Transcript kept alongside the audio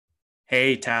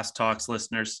Hey, Task Talks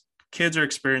listeners, kids are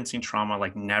experiencing trauma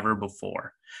like never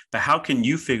before. But how can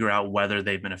you figure out whether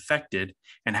they've been affected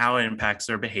and how it impacts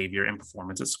their behavior and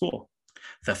performance at school?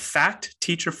 The FACT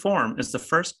Teacher Forum is the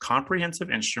first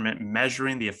comprehensive instrument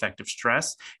measuring the effect of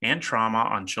stress and trauma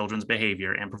on children's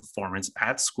behavior and performance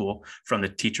at school from the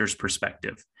teacher's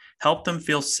perspective. Help them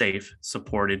feel safe,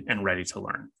 supported, and ready to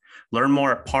learn. Learn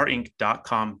more at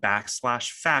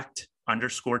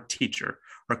parinc.com/fact_teacher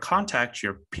or contact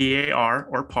your PAR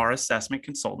or PAR assessment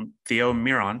consultant, Theo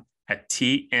Miron, at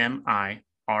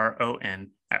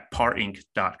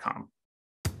TMIRON@parinc.com.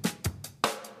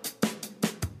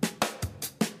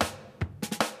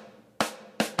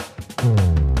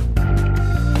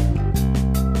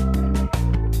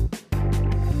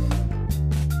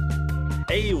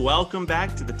 Hey, welcome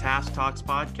back to the Task Talks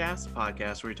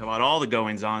podcast where we talk about all the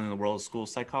goings on in the world of school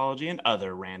psychology and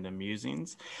other random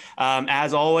musings.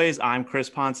 As always, I'm Chris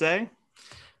Ponce. I'm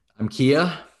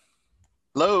Kia.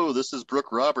 Hello, this is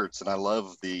Brooke Roberts, and I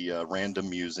love the random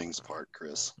musings part,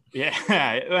 Chris. Yeah,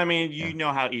 I mean, you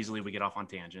know how easily we get off on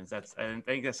tangents. I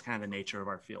think that's kind of the nature of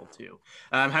our field too.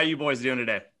 How you boys doing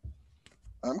today?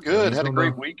 I'm good. Had a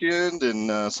great weekend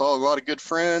and saw a lot of good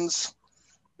friends.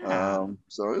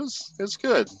 So it's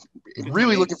good.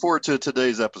 Really looking forward to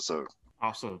today's episode.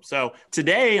 Awesome. So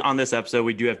today on this episode,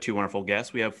 we do have two wonderful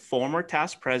guests. We have former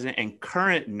task president and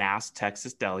current NASS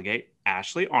Texas delegate,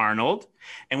 Ashley Arnold.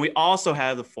 And we also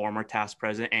have the former task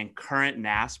president and current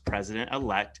NASS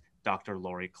president-elect, Dr.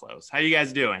 Lori Close. How you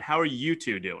guys doing? How are you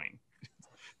two doing?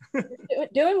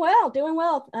 Doing well.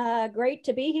 Great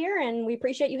to be here, and we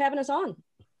appreciate you having us on.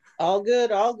 All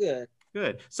good.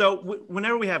 Good. So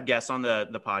whenever we have guests on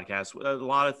the podcast, a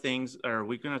lot of things, or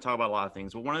we're going to talk about a lot of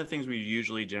things, but one of the things we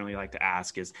generally like to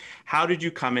ask is, how did you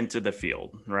come into the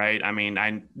field, right? I mean,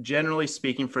 I generally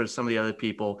speaking for some of the other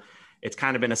people, it's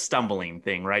kind of been a stumbling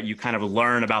thing, right? You kind of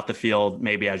learn about the field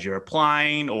maybe as you're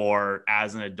applying or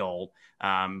as an adult.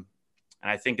 And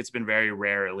I think it's been very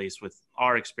rare, at least with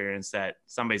our experience, that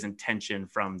somebody's intention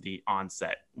from the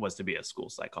onset was to be a school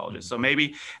psychologist. So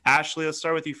maybe, Ashley, let's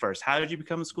start with you first. How did you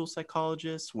become a school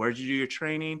psychologist? Where did you do your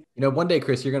training? You know, one day,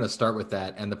 Chris, you're going to start with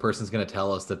that, and the person's going to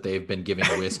tell us that they've been giving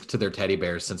whisk to their teddy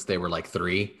bears since they were like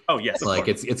 3. Oh, yes. Like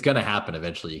it's going to happen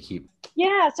eventually.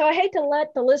 Yeah, so I hate to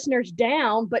let the listeners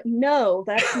down, but no,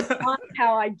 that's not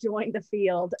how I joined the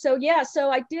field. So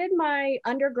I did my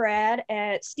undergrad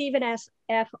at Stephen F.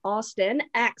 Austin,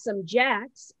 Axum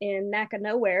Jacks in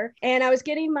Nowhere. And I was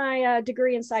getting my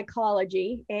degree in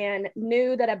psychology and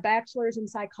knew that a bachelor's in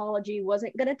psychology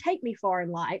wasn't going to take me far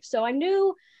in life. So I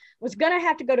knew I was going to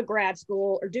have to go to grad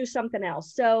school or do something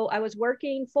else. So I was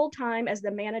working full-time as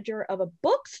the manager of a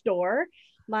bookstore,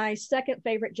 my second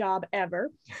favorite job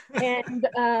ever. And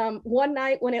one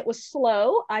night when it was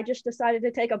slow, I just decided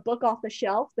to take a book off the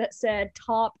shelf that said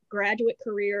top graduate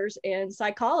careers in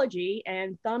psychology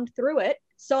and thumbed through it,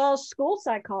 saw school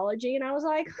psychology, and I was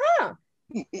like,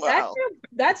 wow,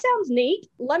 that sounds neat.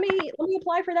 Let me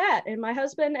apply for that. And my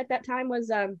husband at that time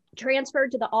was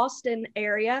transferred to the Austin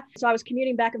area. So I was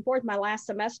commuting back and forth my last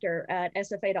semester at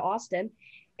SFA to Austin.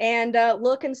 And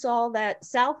look and saw that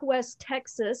Southwest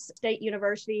Texas State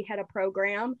University had a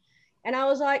program. And I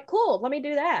was like, cool, let me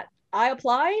do that. I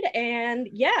applied, and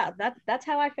that's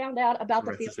how I found out about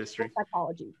the field of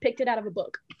psychology. Picked it out of a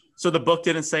book. So the book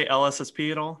didn't say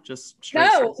LSSP at all? Just straight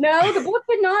No, the book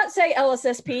did not say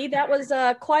LSSP. That was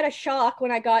quite a shock when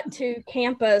I got to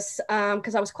campus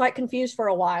because I was quite confused for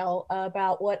a while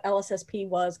about what LSSP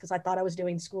was because I thought I was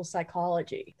doing school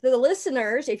psychology. For the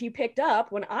listeners, if you picked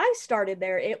up, when I started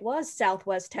there, it was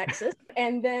Southwest Texas.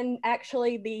 And then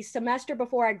actually the semester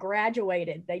before I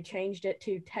graduated, they changed it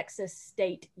to Texas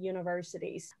State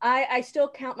Universities. I still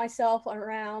count myself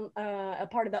around a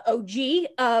part of the OG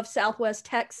of Southwest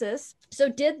Texas. So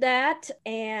did that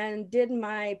and did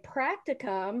my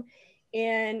practicum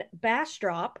in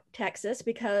Bastrop, Texas,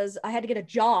 because I had to get a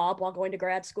job while going to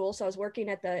grad school. So I was working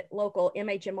at the local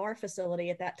MHMR facility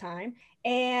at that time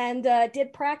and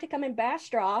did practicum in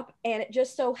Bastrop. And it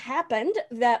just so happened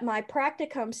that my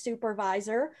practicum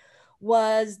supervisor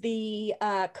was the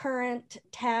current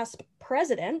TASP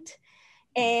president.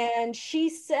 And she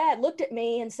looked at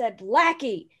me and said,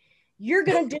 "Lackey, you're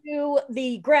going to do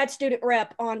the grad student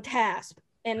rep on TASP."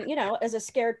 And, you know, as a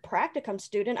scared practicum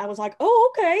student, I was like,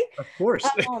 oh, okay. Of course.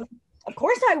 Of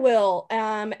course I will.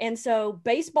 And so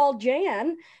Baseball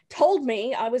Jan told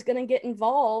me I was going to get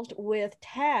involved with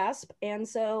TASP. And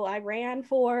so I ran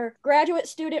for graduate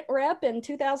student rep in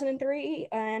 2003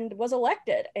 and was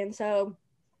elected. And so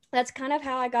that's kind of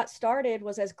how I got started,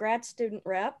 was as grad student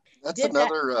rep. That's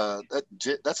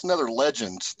another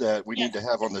legend that we need to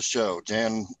have on the show.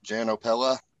 Jan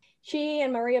Opella. She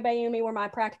and Maria Bayumi were my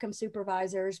practicum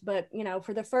supervisors, but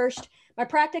for the first, my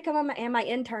practicum and my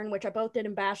intern, which I both did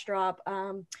in Bastrop,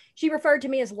 she referred to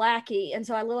me as Lackey. And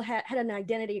so I had an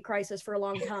identity crisis for a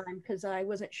long time because I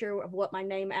wasn't sure of what my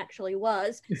name actually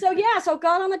was. So so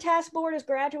got on the task board as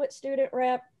graduate student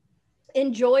rep,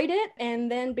 enjoyed it,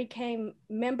 and then became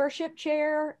membership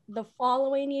chair the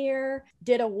following year,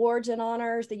 did awards and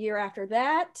honors the year after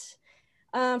that.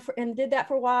 And did that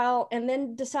for a while, and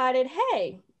then decided,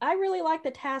 hey, I really like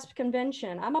the TASP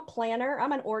convention. I'm a planner,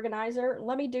 I'm an organizer,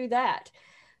 let me do that.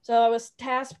 So I was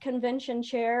TASP convention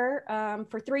chair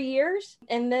for 3 years,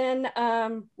 and then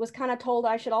was kind of told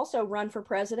I should also run for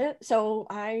president. So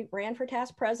I ran for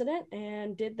TASP president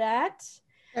and did that.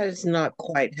 That is not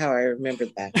quite how I remember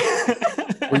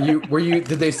that. Were you,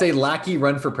 did they say Lackey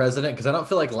run for president? Because I don't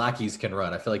feel like lackeys can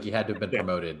run. I feel like you had to have been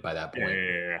promoted by that point.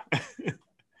 Yeah.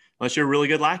 Unless you're a really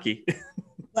good lackey.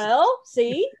 Well,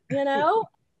 see,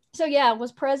 So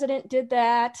was president, did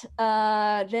that,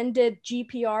 then did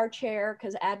GPR chair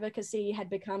because advocacy had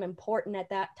become important at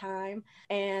that time,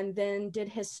 and then did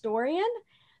historian.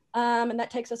 And that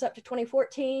takes us up to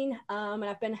 2014. And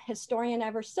I've been historian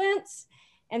ever since,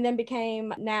 and then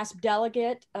became NASP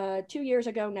delegate 2 years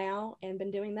ago now, and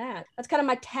been doing that. That's kind of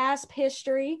my TASP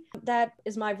history. That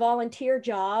is my volunteer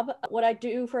job, what I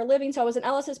do for a living. So I was an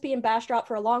LSSP in Bastrop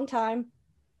for a long time,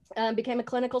 became a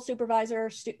clinical supervisor,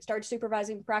 started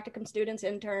supervising practicum students,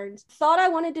 interns. Thought I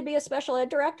wanted to be a special ed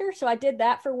director, so I did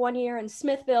that for 1 year in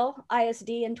Smithville ISD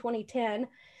in 2010.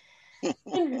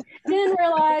 And then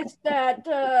realized that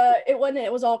it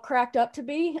was all cracked up to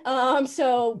be.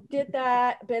 So did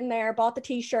that, been there, bought the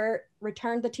t-shirt,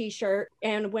 returned the t-shirt,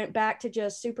 and went back to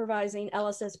just supervising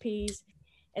LSSPs,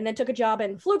 and then took a job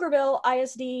in Pflugerville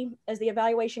ISD as the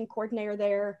evaluation coordinator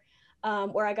there,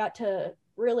 where I got to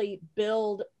really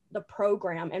build the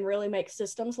program and really make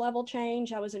systems level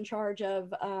change. I was in charge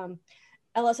of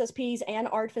LSSPs and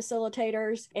art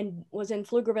facilitators, and was in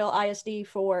Pflugerville ISD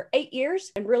for 8 years,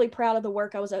 and really proud of the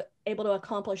work I was able to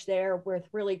accomplish there with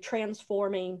really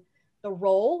transforming the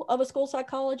role of a school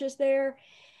psychologist there.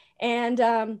 And,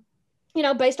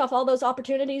 based off all those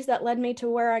opportunities, that led me to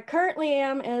where I currently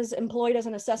am, as employed as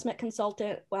an assessment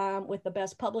consultant with the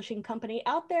best publishing company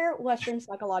out there, Western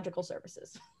Psychological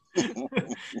Services.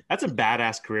 That's a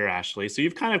badass career, Ashley. So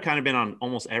you've kind of been on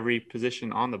almost every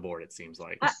position on the board, it seems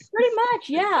like. Pretty much,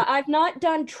 yeah. I've not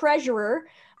done treasurer.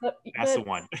 That's the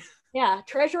one. Yeah,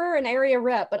 treasurer and area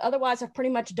rep, but otherwise I've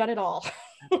pretty much done it all.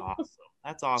 That's awesome.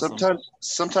 That's awesome.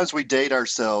 Sometimes we date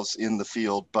ourselves in the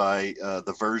field by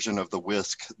the version of the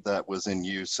whisk that was in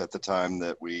use at the time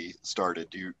that we started.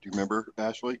 Do you remember,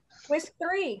 Ashley? Whisk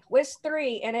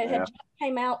 3, and it had just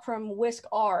came out from Whisk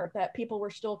R, that people were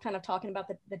still kind of talking about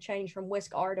the change from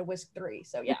Whisk R to Whisk 3.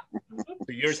 So yeah. So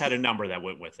yours had a number that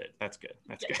went with it. That's good.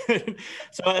 That's good.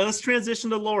 So let's transition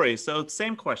to Lori. So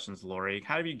same questions, Lori.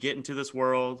 How did you get into this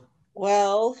world?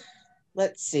 Well,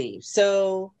 let's see.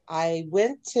 So I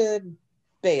went to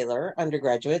Baylor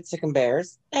undergraduate, Sikkim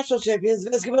Bears, national champions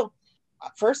basketball.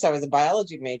 First, I was a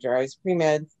biology major. I was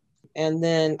pre-med. And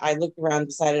then I looked around,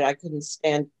 decided I couldn't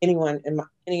stand anyone in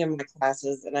any of my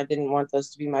classes, and I didn't want those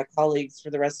to be my colleagues for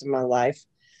the rest of my life.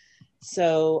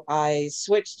 So I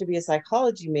switched to be a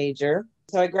psychology major.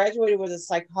 So I graduated with a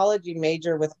psychology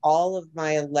major with all of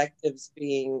my electives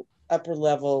being upper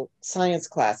level science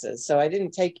classes. So I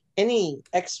didn't take any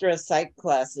extra psych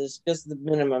classes, just the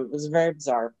minimum. It was very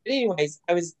bizarre. But anyways,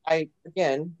 I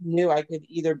again knew I could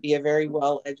either be a very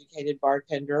well educated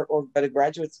bartender or go to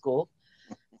graduate school.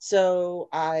 So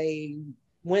I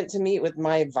went to meet with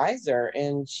my advisor,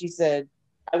 and she said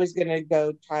I was going to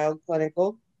go child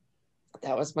clinical.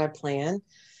 That was my plan.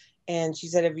 And she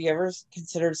said, have you ever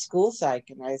considered school psych?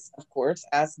 And I, of course,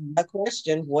 asked the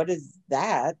question, what is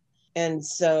that? And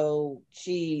so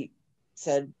she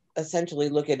said, essentially,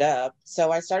 look it up.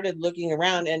 So I started looking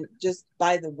around, and just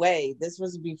by the way, this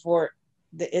was before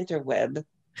the interweb.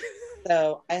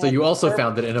 So you also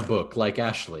found it in a book like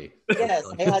Ashley. Yes,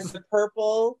 I had the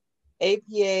purple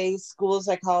APA school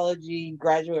psychology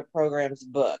graduate programs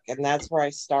book, and that's where I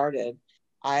started.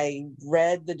 I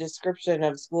read the description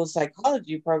of school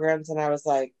psychology programs, and I was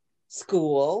like,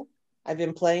 school? I've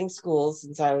been playing school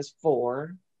since I was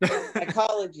 4.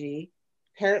 Psychology,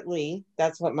 apparently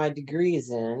that's what my degree is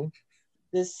in.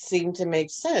 This seemed to make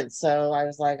sense. So I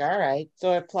was like, all right.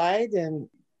 So I applied, and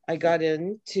I got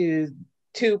into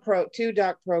two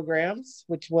doc programs,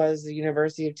 which was the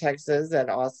University of Texas at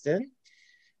Austin.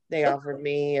 They offered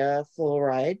me a full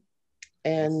ride.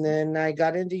 And then I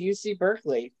got into UC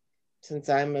Berkeley. Since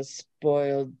I'm a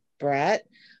spoiled brat,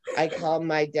 I called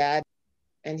my dad,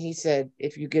 and he said,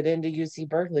 if you get into UC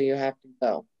Berkeley, you have to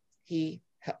go. He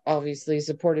obviously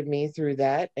supported me through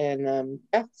that. And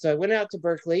yeah, so I went out to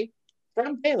Berkeley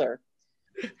from Baylor.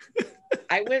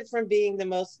 I went from being the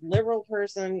most liberal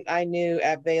person I knew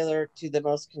at Baylor to the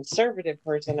most conservative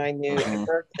person I knew at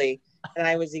Berkeley. And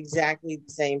I was exactly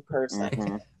the same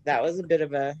person. That was a bit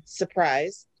of a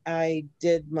surprise. I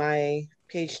did my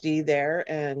PhD there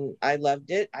and I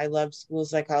loved it. I loved school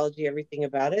psychology, everything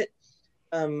about it.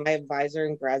 My advisor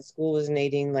in grad school was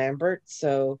Nadine Lambert.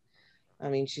 So, I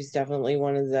mean, she's definitely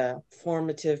one of the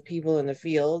formative people in the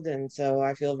field. And so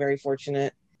I feel very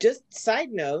fortunate. Just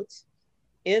side note,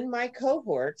 in my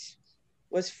cohort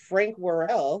was Frank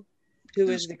Worrell, who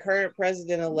is the current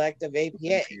president-elect of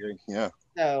APA. Yeah.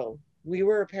 So we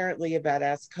were apparently a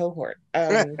badass cohort.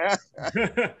 I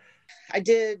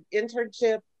did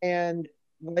internship and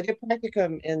I did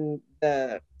practicum in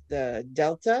the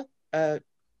Delta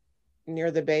near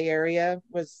the Bay Area.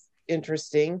 Was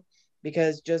interesting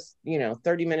because just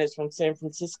 30 minutes from San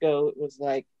Francisco, it was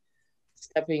like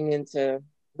stepping into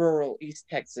rural East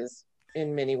Texas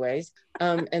in many ways.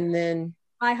 And then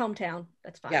my hometown.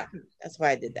 That's fine. Yeah, that's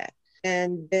why I did that.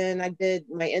 And then I did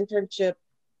my internship,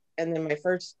 and then my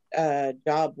first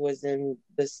job was in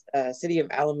this city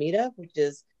of Alameda, which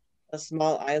is a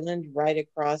small island right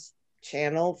across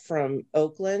channel from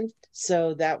Oakland.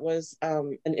 So that was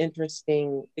an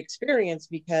interesting experience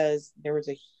because there was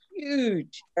a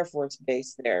huge Air Force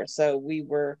base there. So we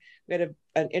had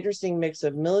an interesting mix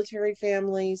of military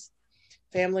families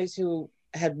who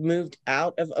had moved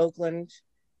out of Oakland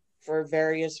for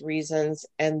various reasons.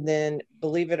 And then,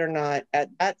 believe it or not, at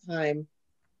that time,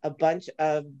 a bunch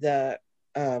of the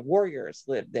warriors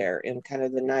lived there in kind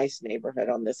of the nice neighborhood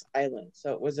on this island.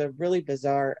 So it was a really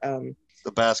bizarre...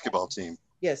 the basketball team.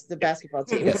 Yes, the basketball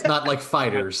team. It's not like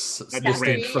fighters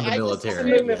distinct from the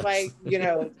military. If I,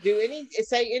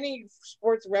 say any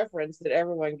sports reference that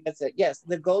everyone gets it. Yes,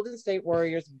 the Golden State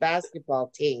Warriors basketball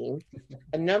team.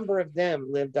 A number of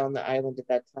them lived on the island at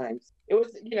that time. It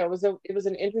was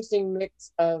an interesting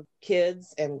mix of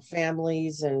kids and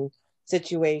families and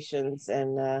situations,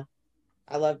 and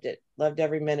I loved it. Loved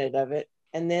every minute of it.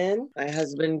 And then my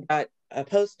husband got a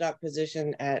postdoc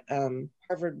position at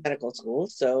Harvard Medical School,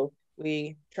 so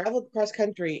we traveled cross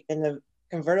country in the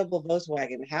convertible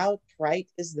Volkswagen. How trite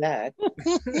is that?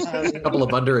 A couple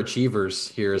of underachievers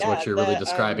here is what you're really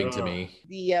describing to me.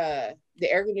 The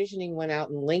air conditioning went out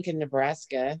in Lincoln,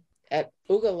 Nebraska, at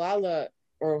Ogallala,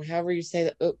 or however you say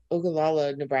that,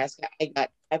 Ogallala, Nebraska. I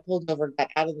pulled over,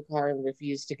 got out of the car, and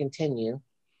refused to continue.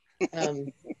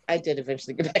 I did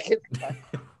eventually get back in the car.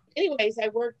 Anyways, I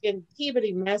worked in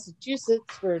Peabody, Massachusetts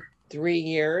for 3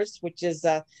 years, which is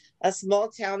a small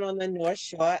town on the North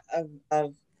Shore of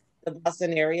the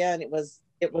Boston area. And it was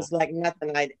like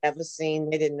nothing I'd ever seen.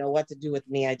 They didn't know what to do with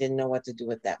me. I didn't know what to do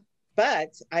with them.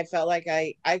 But I felt like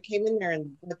I came in there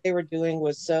and what they were doing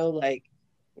was so like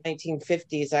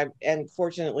 1950s. And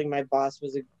fortunately, my boss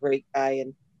was a great guy.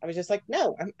 And I was just like,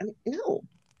 no, I'm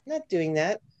not doing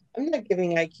that. I'm not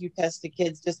giving IQ tests to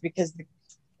kids just because the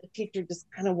teacher just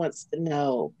kind of wants to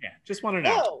know. Yeah, just want to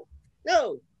know.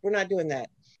 No, we're not doing that.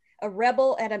 A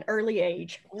rebel at an early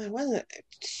age. Well, I wasn't.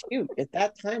 Shoot, at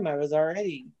that time I was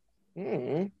already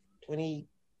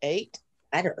 28.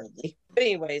 That early. But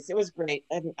anyways, it was great.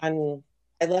 I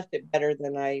left it better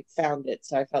than I found it,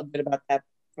 so I felt good about that.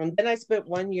 And then I spent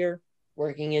 1 year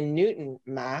working in Newton,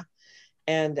 Ma,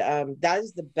 and that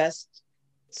is the best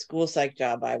school psych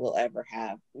job I will ever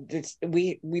have.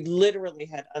 We literally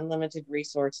had unlimited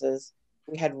resources.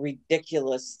 We had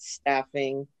ridiculous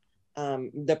staffing.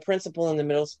 The principal in the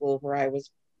middle school where I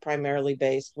was primarily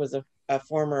based was a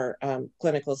former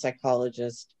clinical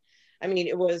psychologist. I mean,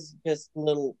 it was just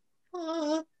little,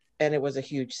 and it was a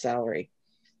huge salary.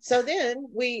 So then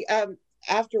we,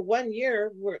 after 1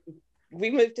 year, we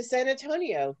moved to San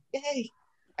Antonio. Yay!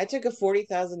 I took a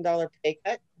 $40,000 pay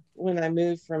cut when I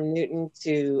moved from Newton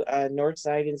to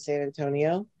Northside in San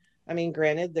Antonio. I mean,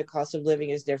 granted, the cost of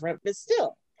living is different, but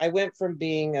still, I went from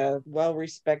being a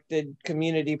well-respected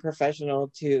community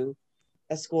professional to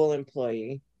a school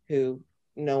employee who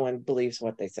no one believes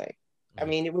what they say. I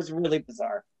mean, it was really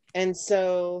bizarre. And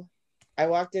so I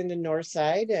walked into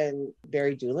Northside, and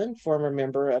Barry Doolin, former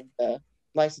member of the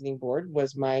licensing board,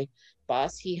 was my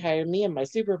boss. He hired me, and my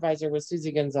supervisor was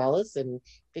Susie Gonzalez. And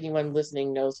if anyone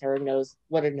listening knows her, knows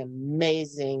what an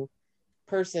amazing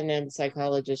person and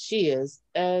psychologist she is.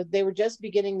 They were just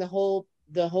beginning the whole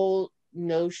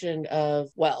notion of,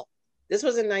 well, this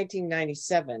was in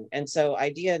 1997, and so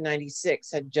IDEA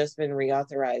 96 had just been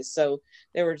reauthorized. So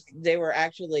they were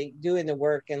actually doing the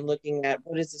work and looking at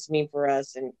what does this mean for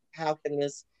us and how can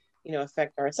this,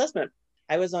 affect our assessment.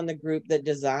 I was on the group that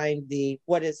designed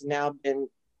what has now been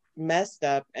messed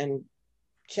up and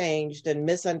changed and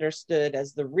misunderstood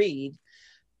as the read,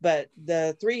 but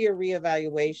the 3-year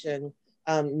reevaluation,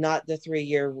 not the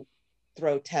 3-year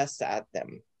throw tests at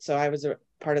them. So I was a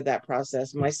part of that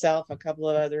process. Myself, a couple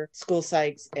of other school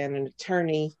psychs, and an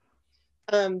attorney.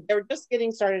 They were just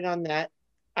getting started on that.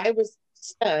 I was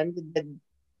stunned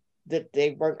that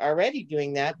they weren't already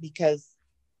doing that, because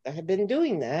I had been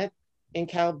doing that in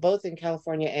both in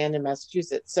California and in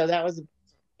Massachusetts. So that was an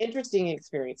interesting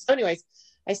experience. So anyways,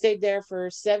 I stayed there for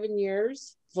 7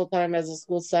 years, full-time as a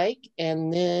school psych,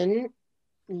 and then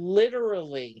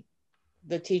literally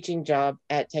the teaching job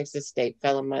at Texas State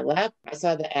fell in my lap. I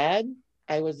saw the ad.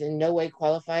 I was in no way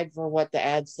qualified for what the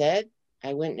ad said.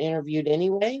 I went and interviewed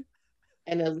anyway.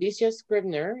 And Alicia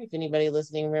Scribner, if anybody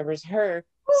listening remembers her,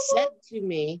 said to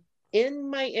me in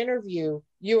my interview,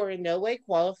 "You are in no way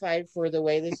qualified for the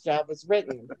way this job was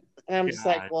written." And I'm just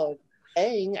like, well,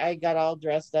 dang, I got all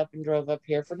dressed up and drove up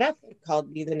here for nothing.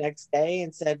 Called me the next day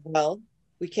and said, well,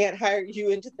 we can't hire you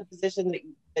into the position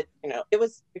that it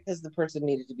was because the person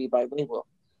needed to be bilingual.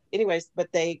 Anyways,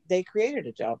 but they created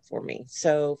a job for me.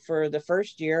 So for the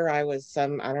first year, I was I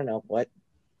don't know what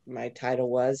my title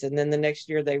was. And then the next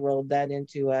year, they rolled that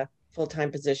into a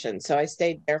full-time position. So I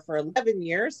stayed there for 11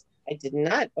 years. I did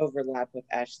not overlap with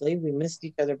Ashley. We missed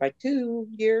each other by 2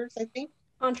 years, I think.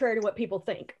 Contrary to what people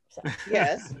think. So.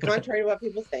 Yes, contrary to what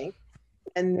people think.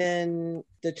 And then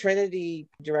the Trinity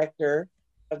director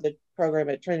of the program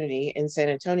at Trinity in San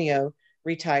Antonio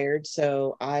retired.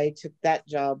 So I took that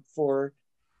job for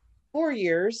 4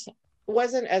 years.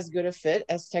 Wasn't as good a fit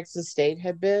as Texas State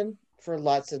had been for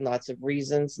lots and lots of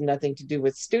reasons, nothing to do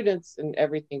with students and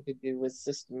everything to do with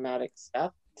systematic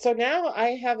stuff. So now I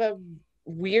have a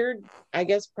weird, I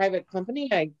guess, private company.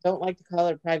 I don't like to call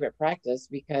it private practice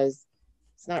because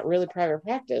it's not really private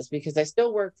practice, because I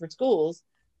still work for schools,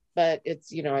 but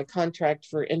it's, I contract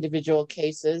for individual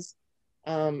cases.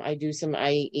 I do some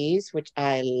IEEs, which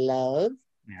I love.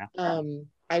 Yeah.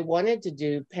 I wanted to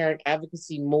do parent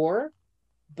advocacy more,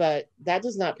 but that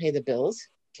does not pay the bills,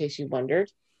 in case you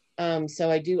wondered. So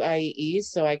I do IEEs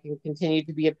so I can continue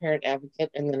to be a parent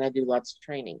advocate, and then I do lots of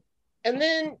training. And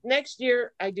then next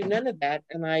year, I do none of that,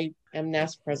 and I am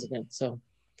NAS president. So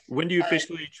when do you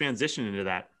officially transition into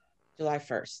that? July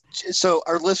 1st. So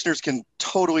our listeners can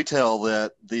totally tell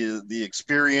that the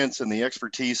experience and the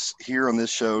expertise here on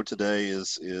this show today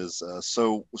is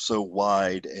so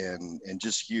wide and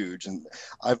just huge. And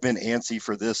I've been antsy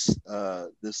for this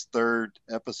third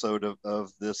episode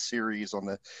of this series on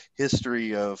the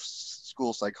history of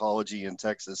school psychology in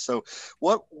Texas. So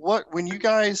what when you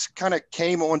guys kind of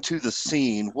came onto the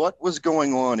scene, what was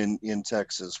going on in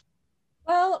Texas?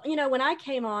 Well, when I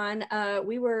came on,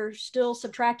 we were still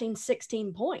subtracting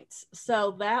 16 points.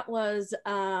 So that was,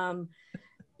 that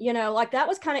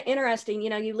was kind of interesting.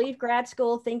 You leave grad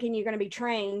school thinking you're going to be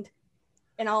trained,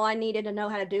 and all I needed to know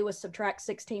how to do was subtract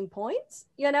 16 points,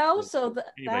 so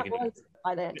that was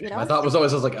by then, My thought was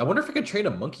always, I was like, I wonder if I could train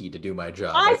a monkey to do my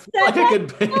job. I said like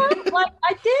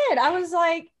I did. I was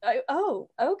like, oh,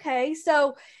 okay.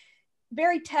 So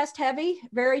very test heavy,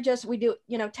 very just, we do,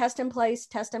 test in place.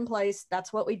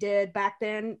 That's what we did back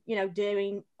then,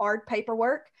 doing art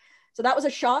paperwork. So that was a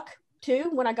shock too.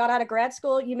 When I got out of grad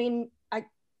school,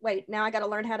 now I got to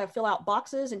learn how to fill out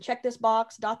boxes and check this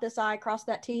box, dot this I, cross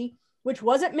that T, which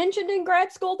wasn't mentioned in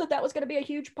grad school, that was going to be a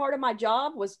huge part of my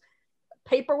job was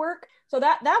paperwork. So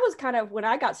that was kind of when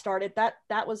I got started,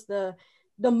 that was the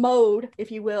mode,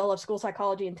 if you will, of school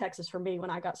psychology in Texas for me when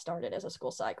I got started as a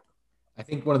school psych. I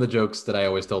think one of the jokes that I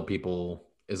always tell people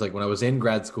is like, when I was in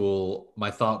grad school, my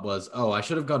thought was, oh, I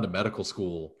should have gone to medical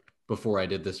school before I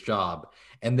did this job.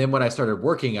 And then when I started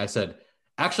working, I said,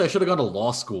 actually, I should have gone to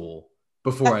law school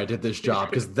before I did this job,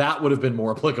 because that would have been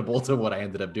more applicable to what I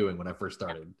ended up doing when I first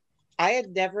started. I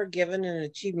had never given an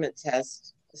achievement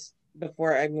test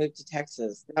before I moved to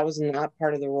Texas. That was not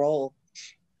part of the role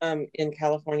in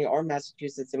California or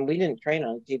Massachusetts, and we didn't train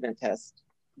on achievement tests.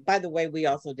 By the way, we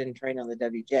also didn't train on the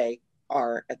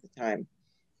WJR at the time.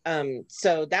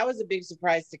 So that was a big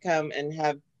surprise to come and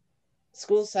have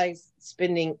school sites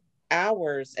spending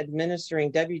hours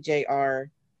administering WJR,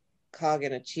 COG,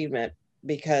 and achievement,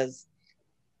 because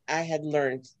I had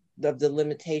learned of the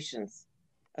limitations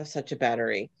of such a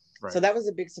battery. Right. So that was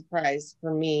a big surprise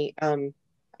for me.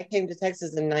 I came to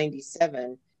Texas in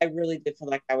 97. I really did feel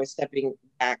like I was stepping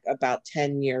back about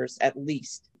 10 years at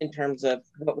least in terms of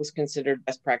what was considered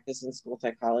best practice in school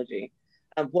psychology,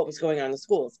 what was going on in the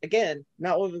schools. Again,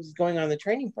 not what was going on in the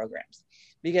training programs,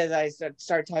 because I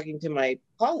started talking to my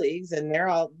colleagues, and they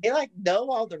know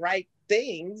all the right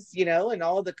things, and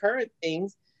all the current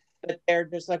things, but they're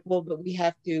just like, well, but we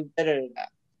have to, da-da-da-da.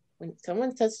 when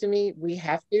someone says to me, we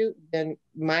have to, then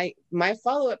my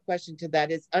follow-up question to that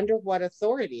is under what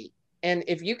authority? And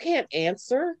if you can't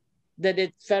answer that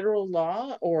it's federal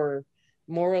law or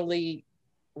morally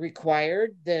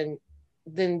required, then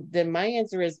my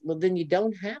answer is, well, then you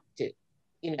don't have to,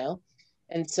 you know?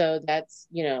 And so that's,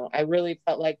 you know, I really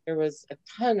felt like there was a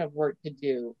ton of work to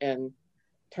do in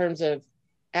terms of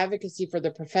advocacy for the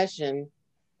profession,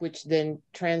 which then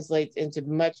translates into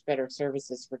much better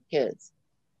services for kids.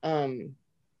 Yeah,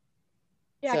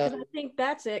 because I think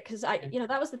that's it. Because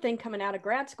that was the thing coming out of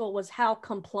grad school, was how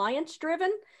compliance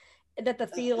driven that the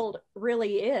field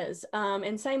really is.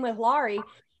 And same with Laurie,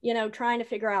 trying to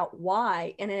figure out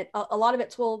why. And a lot of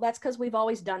it's, well, that's because we've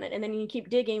always done it. And then you keep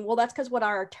digging, well, that's because what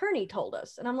our attorney told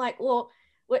us. And I'm like, well,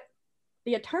 what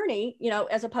the attorney,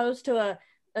 as opposed to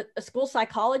a school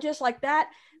psychologist like that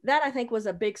I think was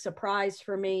a big surprise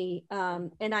for me.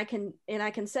 And I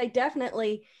can say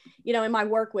definitely, in my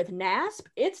work with NASP,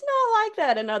 it's not like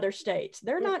that in other states.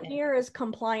 They're not near as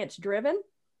compliance driven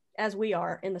as we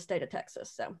are in the state of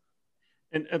Texas. So.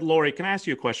 And Lori, can I ask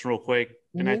you a question real quick?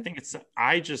 And I think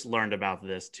I just learned about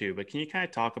this too, but can you kind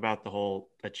of talk about the whole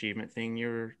achievement thing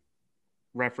you're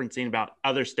referencing about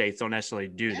other states don't necessarily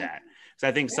do that? Because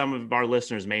I think some of our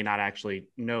listeners may not actually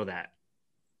know that.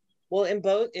 Well, in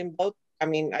both, I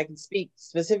mean, I can speak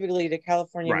specifically to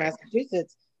California and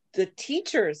Massachusetts. The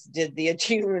teachers did the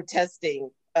achievement testing.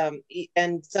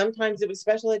 And sometimes it was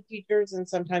special ed teachers and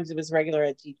sometimes it was regular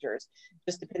ed teachers.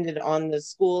 Just depended on the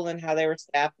school and how they were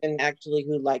staffed and actually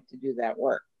who liked to do that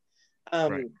work.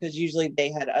 Because usually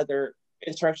they had other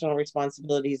instructional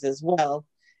responsibilities as well.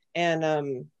 And,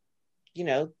 and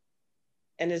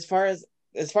as far as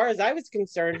I was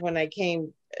concerned, when I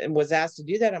came and was asked to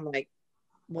do that, I'm like,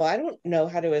 well, I don't know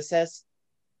how to assess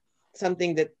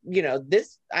something that,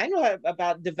 this, I know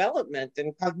about development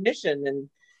and cognition and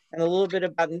a little bit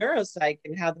about neuropsych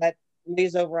and how that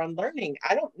lays over on learning.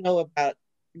 I don't know about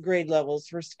grade levels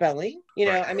for spelling.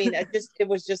 I mean, it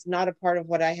was just not a part of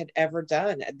what I had ever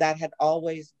done. That had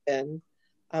always been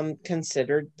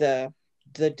considered the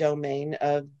domain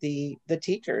of the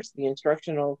teachers, the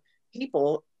instructional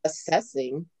people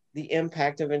assessing the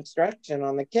impact of instruction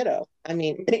on the kiddo. I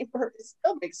mean, it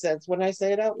still makes sense when I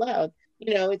say it out loud.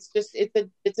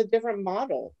 It's a different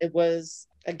model. It was,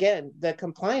 again, the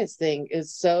compliance thing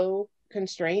is so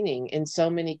constraining in so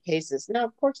many cases. Now,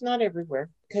 of course, not everywhere,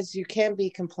 because you can be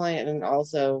compliant and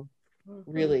also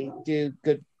really do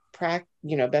good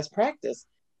best practice.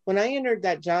 When I entered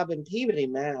that job in Peabody,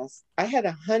 Mass, I had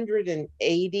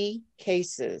 180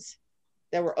 cases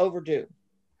that were overdue.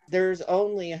 There's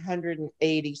only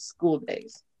 180 school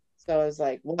days. So I was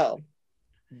like, well,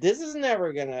 this is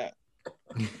never gonna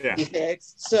be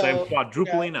fixed. So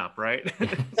quadrupling up, right?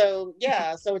 so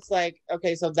it's like,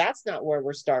 okay, so that's not where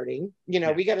we're starting. We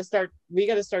got to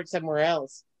start somewhere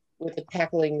else with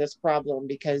tackling this problem,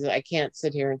 because I can't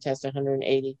sit here and test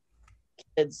 180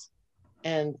 kids.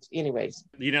 And anyways,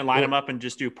 you didn't line them up and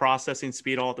just do processing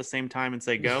speed all at the same time and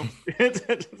say go.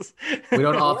 We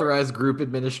don't authorize group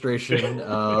administration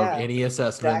of any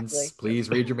assessments. Exactly. Please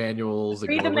read your manuals.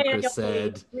 Read the manual. Chris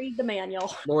said. Read the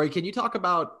manual. Lori, can you talk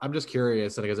about? I'm just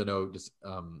curious, and I guess I know just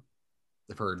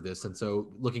I've heard this, and so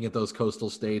looking at those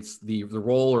coastal states, the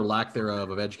role or lack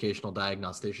thereof of educational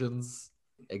diagnosticians.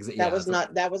 That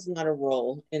was not a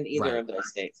role in either of those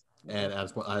states. And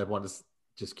I want to.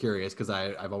 Just curious, because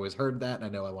I've always heard that, and I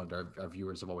know our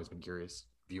viewers have always been curious.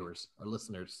 Our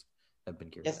listeners have been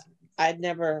curious. Yes, I'd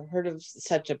never heard of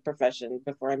such a profession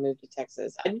before I moved to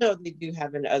Texas. I know they do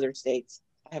have in other states.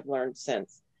 I have learned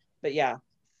since, but yeah,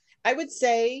 I would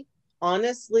say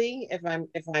honestly,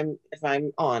 if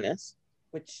I'm honest,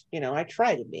 which I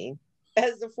try to be,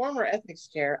 as the former ethics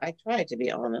chair, I try to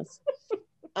be honest.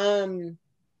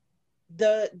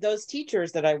 Those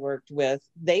teachers that I worked with,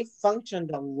 they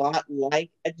functioned a lot like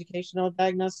educational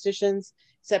diagnosticians,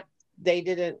 except they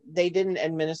didn't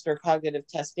administer cognitive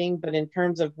testing. But in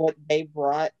terms of what they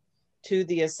brought to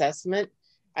the assessment,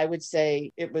 I would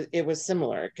say it was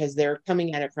similar, because they're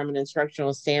coming at it from an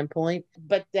instructional standpoint.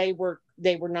 But they were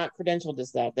not credentialed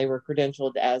as that. They were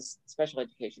credentialed as special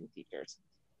education teachers.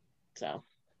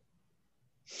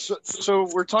 So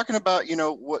we're talking about,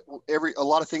 a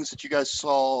lot of things that you guys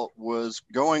saw was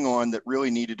going on that really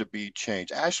needed to be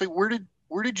changed. Ashley, where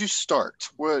did you start?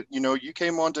 You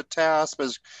came onto TASP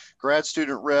as grad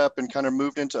student rep and kind of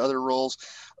moved into other roles.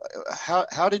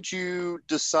 How did you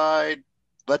decide,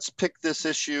 let's pick this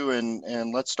issue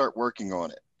and let's start working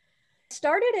on it?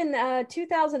 Started in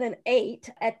 2008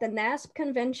 at the NASP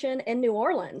convention in New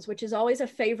Orleans, which is always a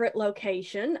favorite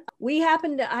location. I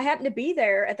happened to be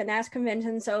there at the NASP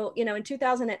convention. So, in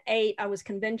 2008, I was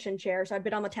convention chair. So I'd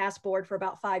been on the task board for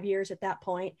about 5 years at that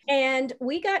point. And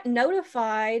we got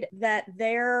notified that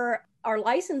our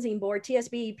licensing board,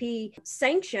 TSBEP,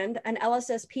 sanctioned an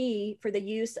LSSP for the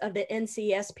use of the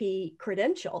NCSP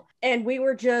credential. And we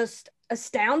were just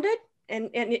astounded and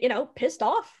pissed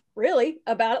off really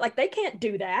about it. Like, they can't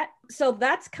do that. So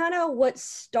that's kind of what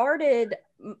started,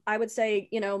 I would say,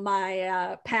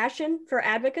 my passion for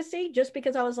advocacy, just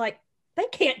because I was like, they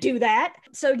can't do that.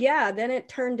 So yeah, then it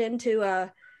turned into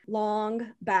a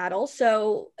long battle.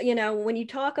 So, when you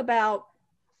talk about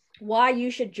why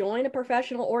you should join a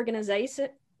professional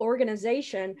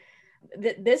organization,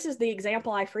 this is the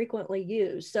example I frequently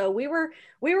use. So we were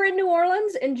in New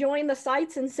Orleans enjoying the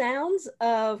sights and sounds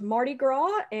of Mardi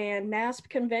Gras and NASP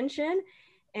convention,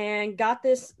 and got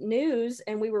this news,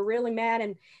 and we were really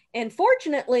mad. And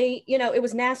fortunately, it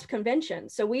was NASP convention,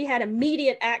 so we had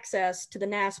immediate access to the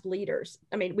NASP leaders.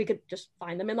 I mean, we could just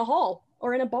find them in the hall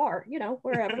or in a bar,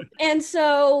 wherever. And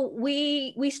so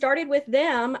we started with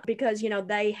them because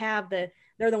they're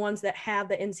the ones that have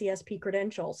the NCSP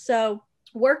credentials. So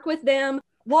worked with them,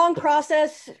 long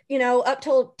process, up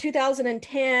till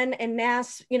 2010, and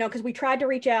NASP, because we tried to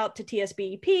reach out to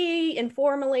TSBEP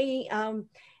informally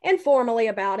and formally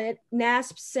about it.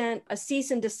 NASP sent a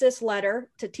cease and desist letter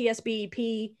to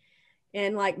TSBEP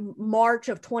in like March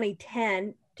of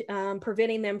 2010,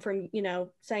 preventing them from,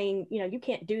 saying, you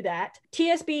can't do that.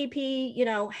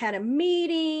 TSBEP, had a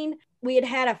meeting. We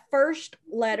had a first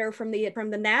letter from the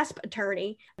NASP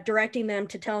attorney directing them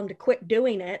to tell them to quit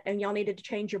doing it, and y'all needed to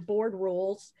change your board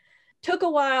rules. Took a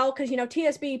while because,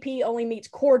 TSBEP only meets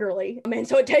quarterly.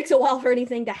 So it takes a while for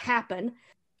anything to happen.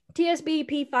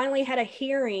 TSBEP finally had a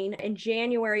hearing in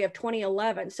January of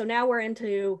 2011. So now we're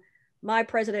into my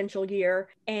presidential year,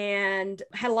 and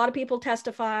had a lot of people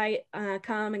testify,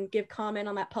 come and give comment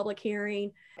on that public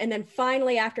hearing. And then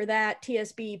finally, after that,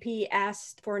 TSBEP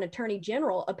asked for an attorney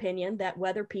general opinion that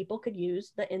whether people could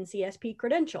use the NCSP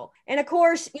credential. And of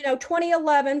course,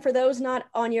 2011, for those not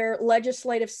on your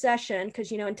legislative session,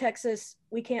 because, in Texas,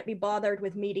 we can't be bothered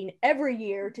with meeting every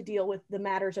year to deal with the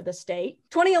matters of the state.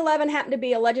 2011 happened to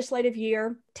be a legislative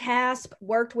year. TASP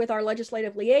worked with our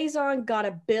legislative liaison, got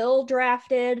a bill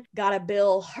drafted, got a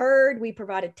bill heard. We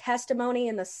provided testimony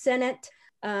in the Senate.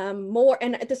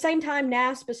 And at the same time,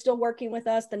 NASP is still working with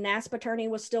us. The NASP attorney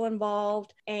was still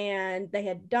involved, and they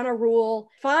had done a rule.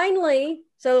 Finally,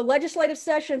 so legislative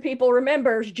session, people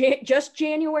remember, just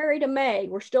January to May,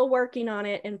 we're still working on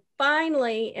it. And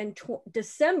finally, in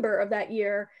December of that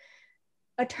year,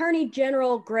 Attorney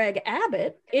General Greg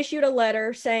Abbott issued a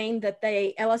letter saying that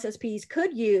LSSPs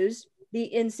could use the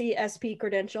NCSP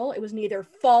credential. It was neither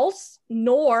false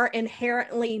nor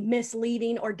inherently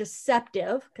misleading or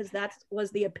deceptive, because that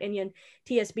was the opinion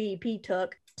TSBEP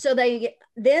took. So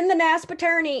then the NASP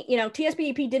attorney,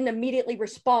 TSBEP didn't immediately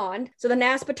respond. So the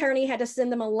NASP attorney had to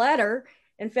send them a letter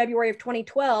in February of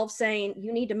 2012 saying,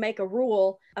 you need to make a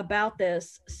rule about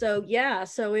this. So yeah,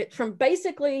 so it from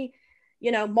basically,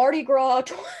 Mardi Gras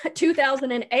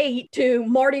 2008 to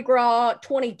Mardi Gras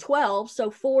 2012,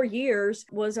 so 4 years,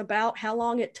 was about how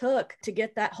long it took to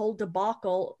get that whole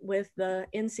debacle with the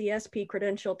NCSP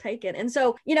credential taken. And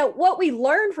so, what we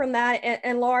learned from that,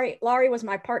 and Laurie was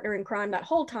my partner in crime that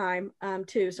whole time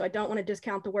too, so I don't want to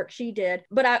discount the work she did,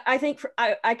 but I think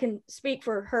I can speak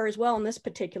for her as well on this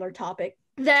particular topic,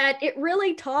 that it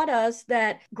really taught us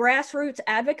that grassroots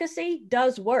advocacy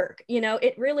does work.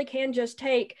 It really can just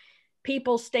take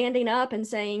people standing up and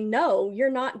saying, no,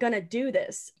 you're not going to do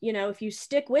this. If you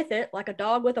stick with it like a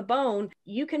dog with a bone,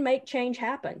 you can make change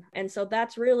happen. And so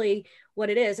that's really what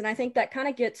it is. And I think that kind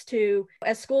of gets to,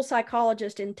 as school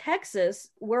psychologists in Texas,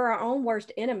 we're our own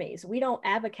worst enemies. We don't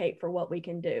advocate for what we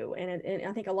can do. And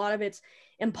I think a lot of it's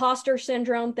imposter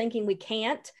syndrome, thinking we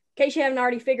can't. In case you haven't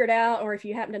already figured out, or if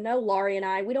you happen to know Laurie and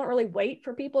I, we don't really wait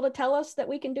for people to tell us that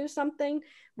we can do something.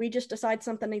 We just decide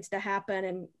something needs to happen,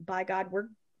 and by God,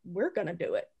 we're going to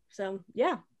do it. So,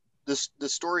 yeah. This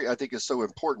story, I think, is so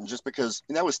important just because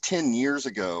that was 10 years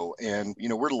ago. And,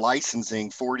 we're licensing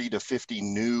 40 to 50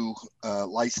 new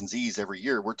licensees every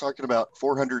year. We're talking about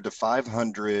 400 to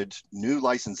 500 new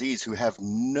licensees who have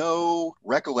no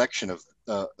recollection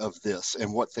of this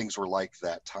and what things were like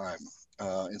that time.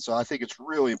 And so I think it's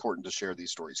really important to share these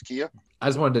stories. Kia? I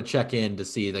just wanted to check in to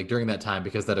see, during that time,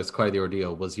 because that is quite the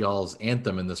ordeal, was y'all's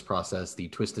anthem in this process the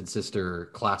Twisted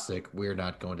Sister classic, We're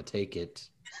Not Going to Take It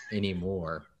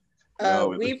Anymore?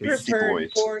 We preferred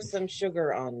Pour Some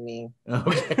Sugar on Me.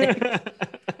 Okay.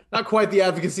 Not quite the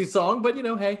advocacy song, but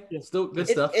hey, still good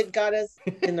stuff. It got us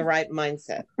in the right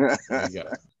mindset. There you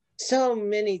go. So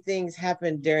many things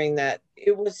happened during that.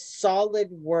 It was solid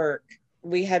work.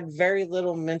 We had very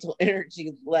little mental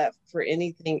energy left for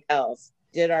anything else.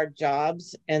 Did our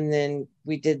jobs, and then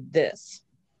we did this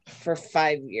for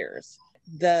 5 years.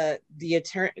 The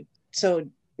attorney, so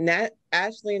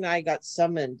Ashley and I got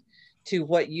summoned to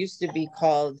what used to be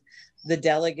called the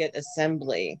delegate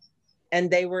assembly, and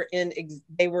they were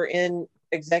in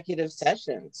executive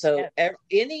session. So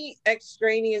any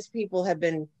extraneous people have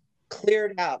been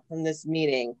cleared out from this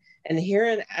meeting. And here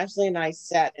in Ashley and I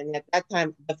sat, and at that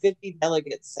time, the 50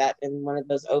 delegates sat in one of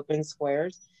those open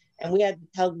squares, and we had to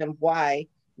tell them why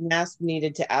NASP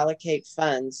needed to allocate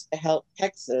funds to help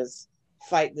Texas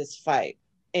fight this fight.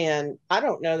 And I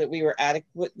don't know that we were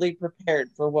adequately prepared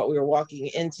for what we were walking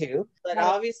into, but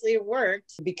obviously it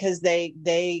worked because they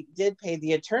did pay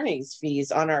the attorney's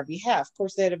fees on our behalf. Of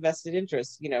course, they had a vested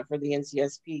interest, for the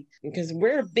NCSP, because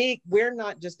we're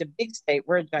not just a big state,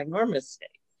 we're a ginormous state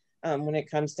when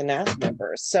it comes to NASP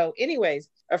members. So anyways,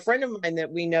 a friend of mine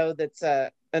that we know that's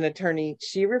an attorney,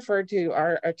 she referred to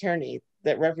our attorney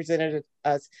that represented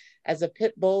us as a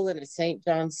pit bull in a St.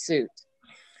 John's suit.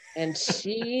 And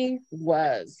she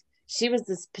was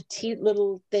this petite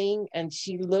little thing, and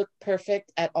she looked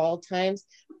perfect at all times,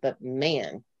 but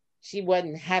man, she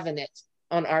wasn't having it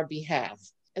on our behalf.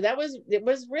 And it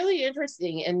was really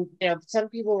interesting. And some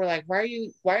people were like, why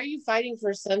are you fighting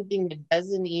for something that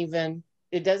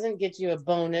doesn't get you a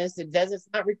bonus, it's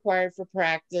not required for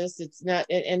practice, it's not.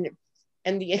 And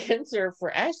the answer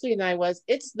for Ashley and I was,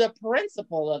 it's the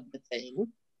principle of the thing.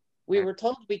 We were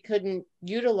told we couldn't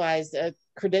utilize a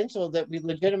credential that we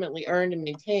legitimately earned and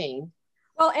maintained.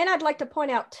 Well, and I'd like to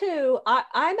point out too,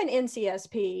 I'm an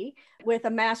NCSP with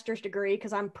a master's degree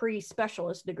because I'm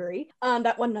pre-specialist degree.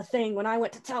 That wasn't a thing when I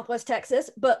went to Southwest Texas,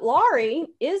 but Laurie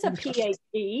is a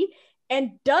PhD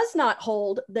and does not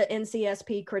hold the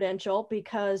NCSP credential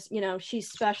because, she's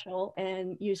special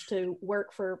and used to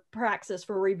work for Praxis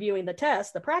for reviewing the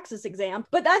test, the Praxis exam.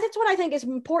 But that's what I think is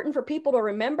important for people to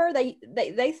remember.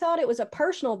 They thought it was a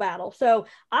personal battle. So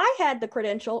I had the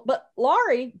credential, but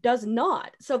Laurie does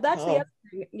not. So that's the other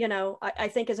thing, I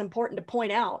think is important to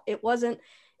point out. It wasn't,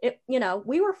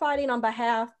 we were fighting on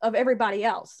behalf of everybody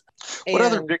else. What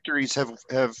other victories have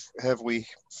we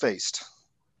faced?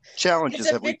 Challenges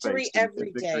have we faced?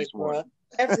 Every day, Brooke.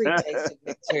 Every day's a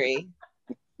victory.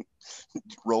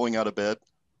 Rolling out of bed.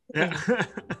 Yeah.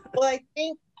 Well, I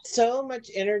think so much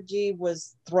energy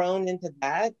was thrown into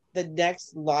that. The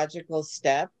next logical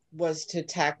step was to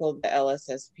tackle the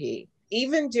LSSP.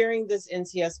 Even during this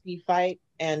NCSP fight,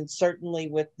 and certainly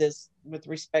with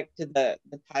respect to the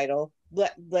title,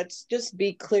 let's just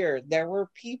be clear. There were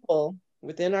people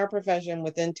within our profession,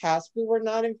 within TASP, who were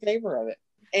not in favor of it.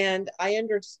 And I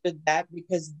understood that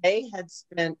because they had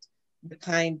spent the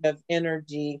kind of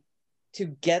energy to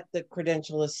get the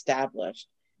credential established.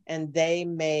 And they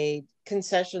made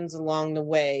concessions along the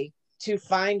way to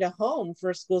find a home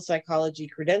for school psychology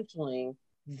credentialing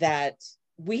that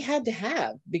we had to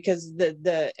have because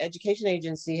the education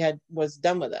agency was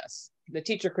done with us, the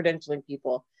teacher credentialing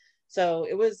people. So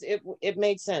it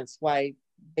made sense why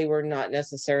they were not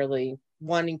necessarily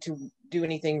wanting to do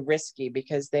anything risky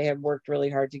because they had worked really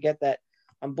hard to get that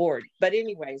on board. But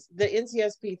anyways, the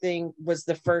NCSP thing was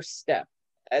the first step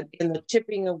in the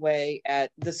chipping away at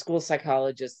the school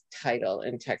psychologist title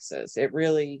in Texas. It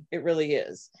really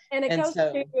is. And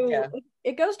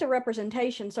it goes to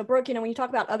representation. So Brooke, when you talk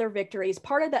about other victories,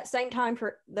 part of that same time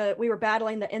we were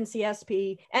battling the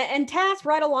NCSP and TASP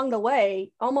right along the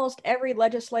way, almost every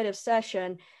legislative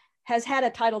session has had a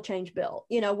title change bill,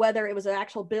 whether it was an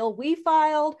actual bill we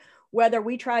filed, whether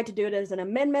we tried to do it as an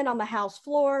amendment on the House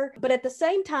floor. But at the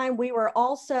same time, we were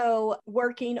also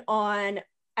working on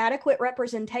adequate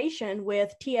representation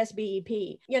with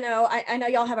TSBEP. I know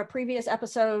y'all have a previous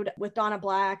episode with Donna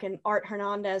Black and Art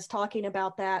Hernandez talking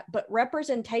about that, but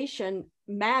representation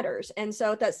matters. And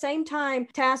so at that same time,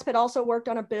 TASP had also worked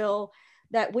on a bill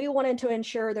that we wanted to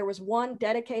ensure there was one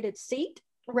dedicated seat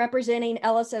representing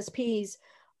LSSPs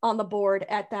on the board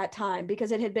at that time,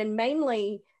 because it had been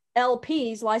mainly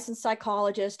LPs, licensed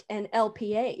psychologists, and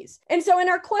LPAs. And so in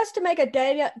our quest to make a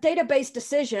database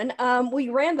decision, we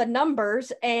ran the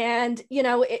numbers and,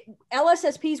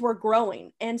 LSSPs were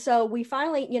growing. And so we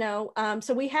finally,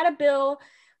 so we had a bill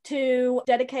to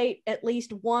dedicate at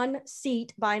least one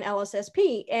seat by an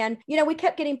LSSP. And, we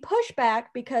kept getting pushback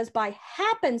because by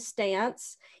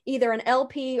happenstance, either an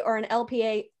LP or an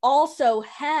LPA also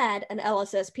had an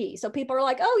LSSP. So people are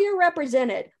like, oh, you're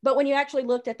represented. But when you actually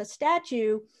looked at the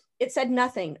statute, it said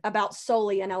nothing about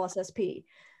solely an LSSP.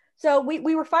 So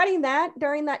we were fighting that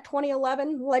during that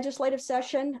 2011 legislative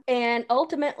session, and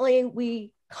ultimately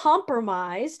we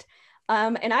compromised.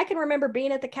 And I can remember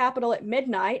being at the Capitol at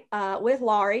midnight with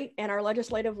Laurie and our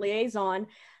legislative liaison,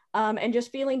 and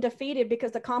just feeling defeated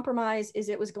because the compromise is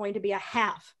it was going to be a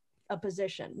half a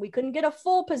position. We couldn't get a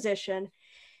full position.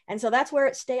 And so that's where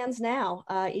it stands now,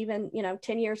 even,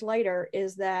 10 years later,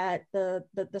 is that the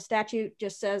statute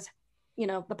just says,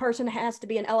 the person has to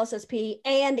be an LSSP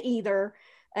and either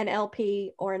an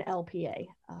LP or an LPA.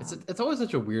 It's always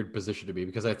such a weird position to be,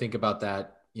 because I think about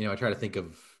that, I try to think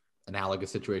of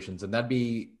analogous situations, and that'd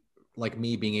be like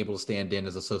me being able to stand in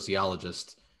as a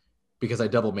sociologist, because I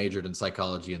double majored in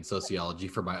psychology and sociology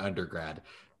for my undergrad,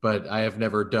 but I have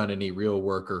never done any real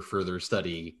work or further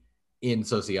study in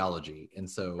sociology. And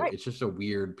so It's just a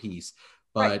weird piece,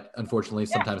 but unfortunately,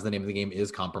 sometimes the name of the game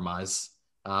is compromise.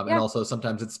 And also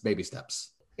sometimes it's baby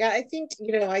steps. Yeah, I think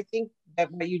that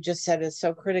what you just said is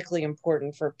so critically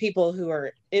important for people who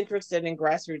are interested in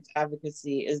grassroots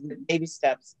advocacy, is the baby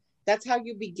steps. That's how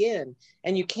you begin.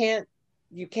 And you can't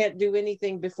do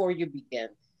anything before you begin.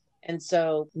 And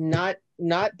so not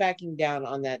backing down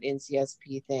on that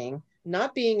NCSP thing,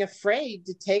 not being afraid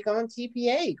to take on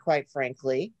TPA, quite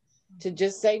frankly, to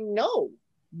just say, no,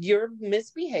 you're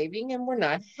misbehaving and we're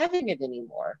not having it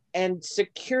anymore. And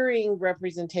securing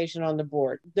representation on the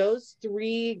board. Those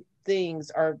three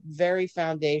things are very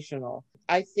foundational.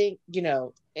 I think,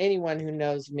 anyone who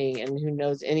knows me and who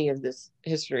knows any of this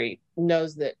history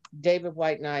knows that David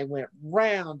White and I went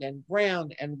round and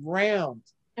round and round.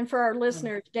 And for our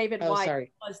listeners, David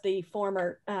White was the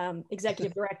former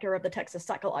executive director of the Texas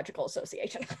Psychological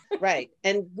Association. Right.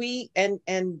 And we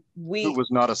who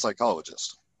was not a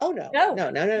psychologist. Oh,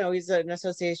 no. He's an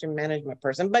association management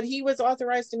person, but he was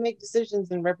authorized to make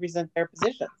decisions and represent their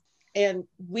positions. And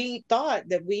we thought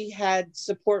that we had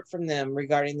support from them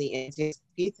regarding the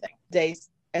NCSP thing.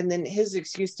 And then his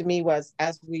excuse to me was,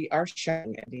 as we are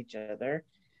shouting at each other,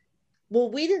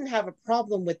 well, we didn't have a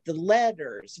problem with the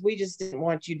letters. We just didn't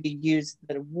want you to use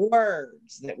the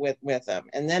words that with them.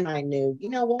 And then I knew, you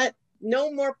know what?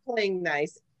 No more playing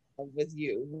nice with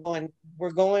you.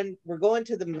 We're going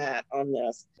to the mat on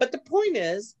this. But the point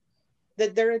is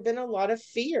that there had been a lot of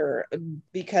fear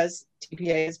because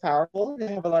TPA is powerful. They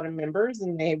have a lot of members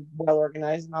and they're well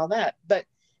organized and all that. But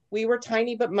we were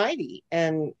tiny but mighty,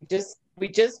 and we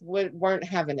just weren't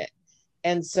having it.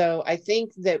 And so I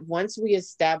think that once we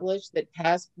established that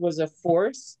TASC was a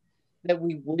force, that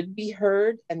we would be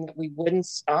heard and that we wouldn't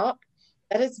stop,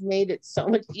 that has made it so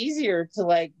much easier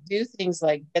to do things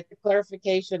like get the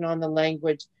clarification on the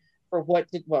language for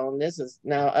and this is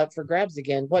now up for grabs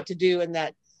again, what to do in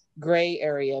that gray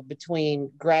area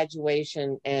between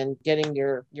graduation and getting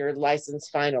your license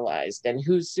finalized, and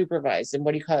who's supervised and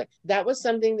what do you call it. That was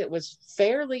something that was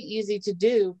fairly easy to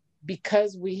do,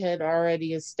 because we had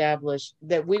already established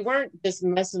that we weren't just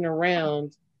messing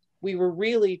around. We were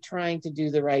really trying to do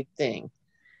the right thing.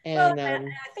 And I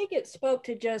think it spoke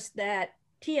to just that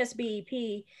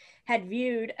TSBEP had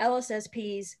viewed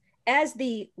LSSPs as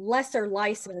the lesser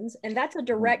license, and that's a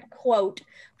direct quote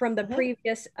from the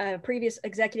previous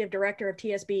executive director of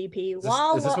TSBEP.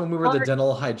 Is this when we were the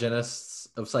dental hygienists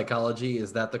of psychology?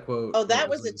 Is that the quote? Oh, that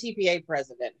was the TPA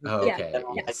president. Oh, okay.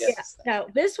 Yes. No,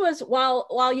 this was while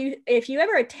if you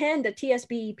ever attend a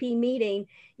TSBEP meeting,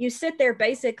 you sit there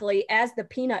basically as the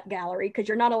peanut gallery, because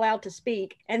you're not allowed to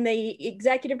speak. And the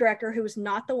executive director, who is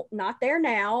not there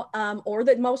now, or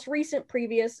the most recent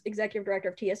previous executive director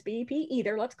of TSBEP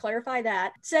either, let's clarify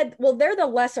that, said, well, they're the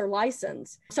lesser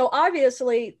license. So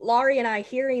obviously, Laurie and I,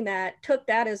 hearing that, took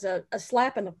that as a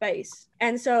slap in the face.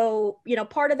 And so,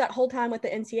 part of that whole time with the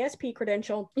NCSP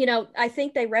credential, I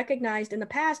think they recognized in the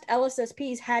past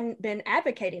LSSPs hadn't been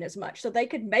advocating as much, so they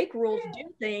could make rules, do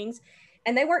things,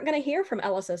 and they weren't going to hear from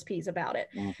LSSPs about it.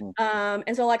 Mm-hmm.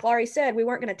 And so, like Laurie said, we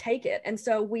weren't going to take it. And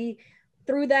so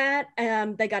through that,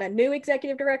 they got a new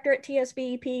executive director at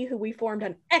TSBEP who we formed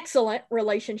an excellent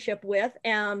relationship with,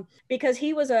 because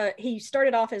he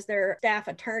started off as their staff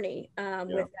attorney with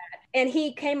that. And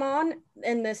he came on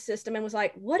in this system and was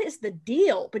like, what is the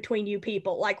deal between you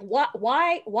people? Like,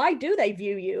 why do they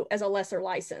view you as a lesser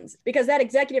license? Because that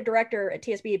executive director at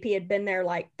TSBEP had been there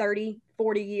like 30,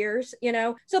 40 years,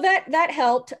 so that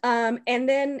helped. And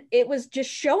then it was just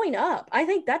showing up. I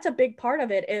think that's a big part of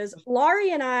it. Is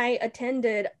Laurie and I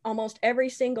attended almost every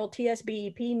single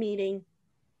TSBEP meeting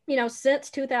since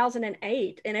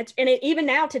 2008. And even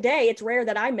now today, it's rare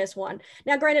that I miss one.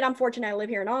 Now, granted, I'm fortunate I live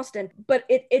here in Austin, but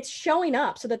it's showing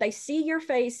up so that they see your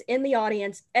face in the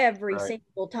audience every Right.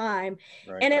 single time.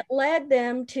 Right. And it led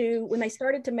them to, when they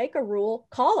started to make a rule,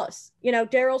 call us.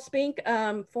 Daryl Spink,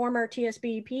 former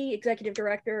TSBEP executive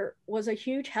director, was a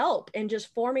huge help in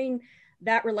just forming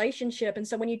that relationship. And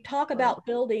so when you talk about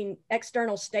building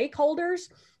external stakeholders,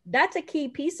 that's a key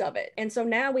piece of it. And so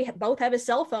now we both have his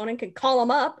cell phone and can call him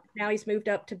up. Now he's moved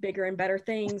up to bigger and better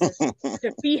things,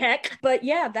 to BHEC. But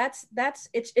yeah,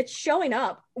 it's showing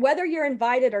up whether you're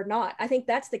invited or not. I think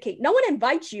that's the key. No one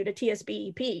invites you to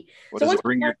TSBEP. What is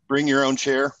it? Bring your own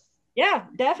chair. Yeah,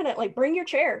 definitely. Bring your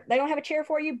chair. They don't have a chair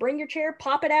for you. Bring your chair,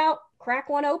 pop it out, crack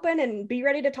one open, and be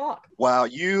ready to talk. Wow,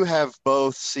 you have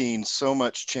both seen so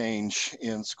much change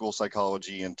in school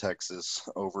psychology in Texas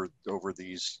over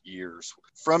these years.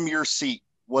 From your seat,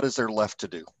 what is there left to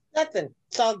do? Nothing.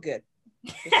 It's all good.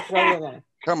 Just float along.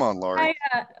 Come on, Laurie.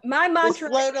 My mantra.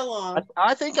 Just float along.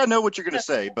 I think I know what you're going to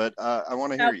say, but I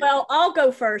want to hear you. Well, I'll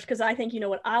go first because I think you know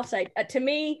what I'll say. To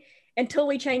me, until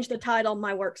we change the title,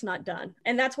 my work's not done.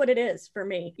 And that's what it is for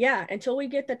me. Yeah, until we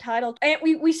get the title. And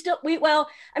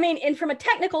and from a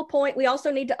technical point, we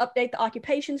also need to update the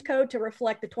occupations code to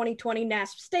reflect the 2020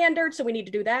 NASP standards. So we need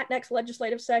to do that next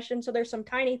legislative session. So there's some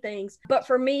tiny things. But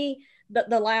for me,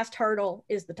 the last hurdle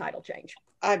is the title change.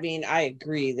 I mean, I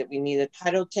agree that we need a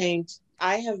title change.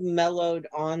 I have mellowed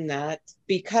on that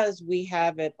because we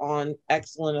have it on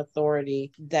excellent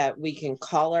authority that we can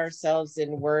call ourselves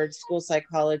in words school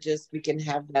psychologists. We can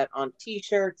have that on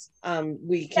T-shirts.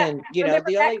 We can, the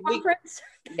only week.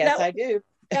 Yes, I do.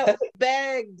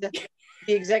 Begged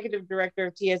the executive director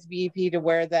of TSBEP to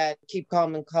wear that "Keep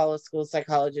Calm and Call a School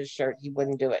Psychologist" shirt. He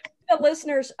wouldn't do it. The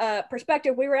listeners'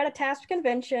 perspective, we were at a TASP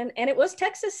convention, and it was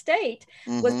Texas State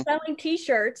was selling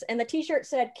T-shirts, and the T-shirt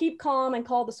said "Keep calm and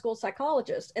call the school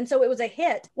psychologist," and so it was a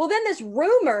hit. Well, then this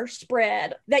rumor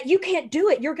spread that you can't do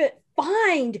it. You're get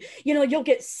fined. You'll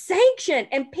get sanctioned,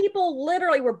 and people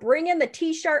literally were bringing the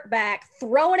T-shirt back,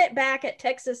 throwing it back at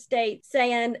Texas State,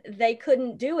 saying they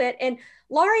couldn't do it. And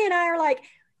Laurie and I are like,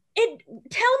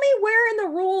 tell me where in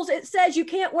the rules it says you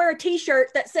can't wear a T-shirt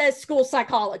that says school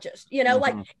psychologist.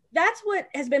 Like that's what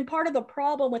has been part of the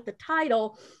problem with the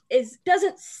title is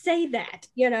doesn't say that,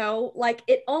 like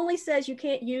it only says you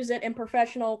can't use it in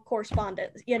professional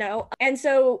correspondence, and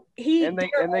so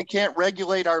they can't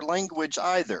regulate our language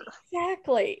either.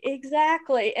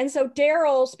 Exactly. And so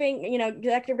Daryl Spink,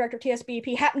 executive director of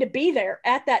TSBEP, happened to be there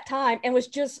at that time and was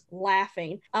just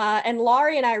laughing. And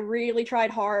Laurie and I really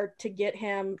tried hard to get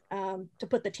him to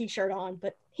put the T-shirt on,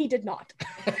 but he did not.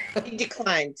 He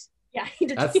declined. Yeah, he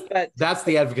did. That's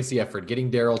the advocacy effort,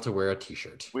 getting Daryl to wear a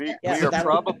T-shirt. We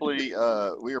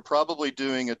are probably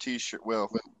doing a T-shirt. Well,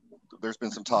 there's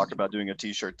been some talk about doing a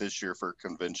T-shirt this year for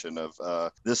convention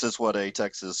of this is what a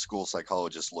Texas school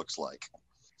psychologist looks like.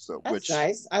 So that's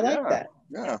nice. I like that.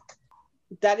 Yeah,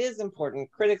 that is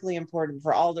important, critically important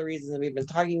for all the reasons that we've been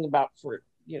talking about for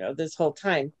this whole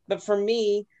time. But for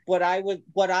me, what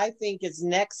I think is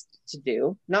next to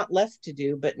do, not left to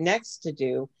do, but next to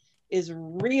do, is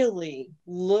really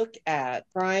look at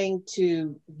trying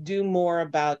to do more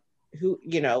about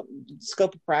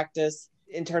scope of practice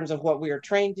in terms of what we are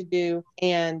trained to do,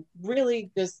 and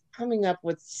really just coming up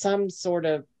with some sort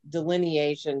of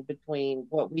delineation between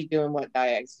what we do and what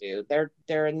DIAGs do.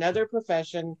 They're another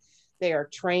profession. They are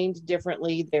trained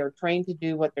differently. They are trained to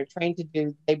do what they're trained to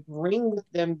do. They bring with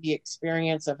them the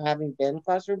experience of having been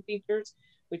classroom teachers,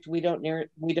 which we don't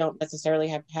necessarily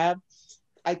have to have.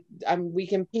 We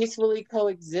can peacefully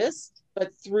coexist,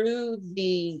 but through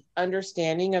the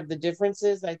understanding of the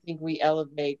differences, I think we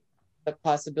elevate the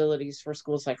possibilities for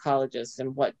school psychologists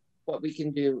and what we can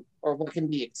do or what can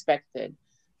be expected.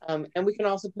 And we can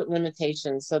also put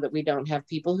limitations so that we don't have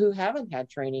people who haven't had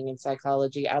training in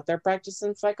psychology out there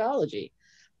practicing psychology.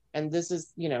 And this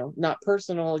is, not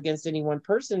personal against any one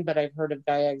person, but I've heard of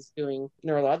DIAGs doing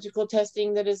neurological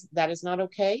testing that is not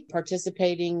okay.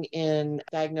 Participating in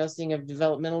diagnosing of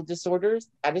developmental disorders,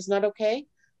 that is not okay.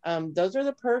 Those are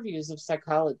the purviews of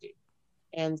psychology.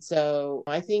 And so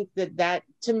I think that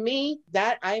to me,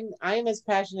 that I'm as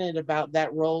passionate about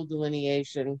that role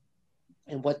delineation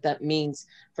and what that means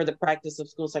for the practice of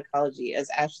school psychology as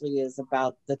Ashley is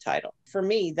about the title. For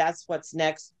me, that's what's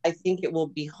next. I think it will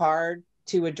be hard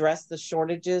to address the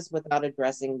shortages without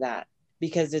addressing that,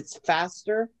 because it's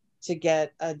faster to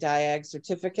get a DIAG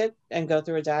certificate and go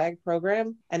through a DIAG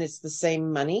program, and it's the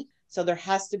same money. So there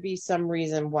has to be some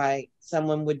reason why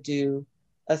someone would do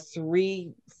a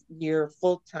 3-year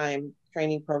full-time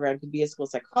training program to be a school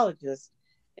psychologist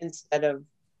instead of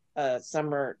a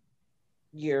summer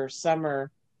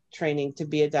training to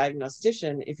be a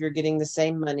diagnostician if you're getting the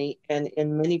same money and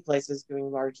in many places doing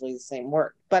largely the same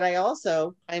work. But I'm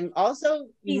also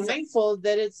mindful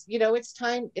that it's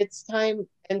time.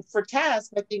 And for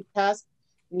Task, I think Task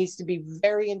needs to be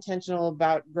very intentional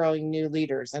about growing new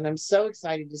leaders. And I'm so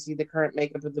excited to see the current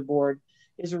makeup of the board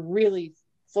is really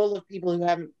full of people who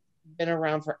haven't been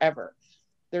around forever.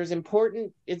 It's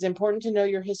important to know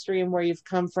your history and where you've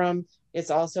come from. It's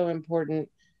also important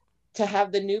to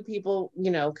have the new people,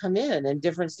 come in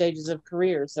different stages of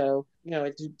career. So,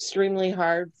 it's extremely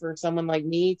hard for someone like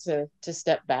me to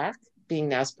step back. Being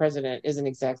NAS president isn't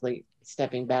exactly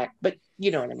stepping back, but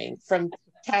you know what I mean, from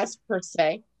Task per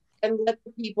se, and let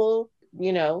the people,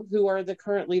 who are the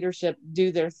current leadership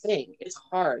do their thing. It's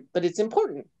hard, but it's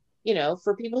important,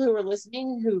 for people who are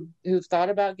listening, who've thought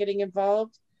about getting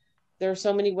involved. There are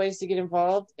so many ways to get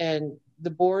involved, and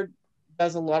the board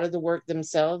does a lot of the work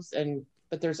themselves,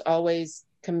 but there's always,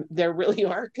 there really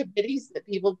are committees that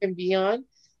people can be on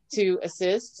to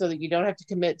assist so that you don't have to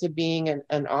commit to being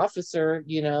an officer,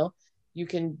 you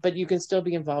can still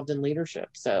be involved in leadership.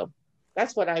 So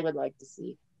that's what I would like to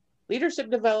see. Leadership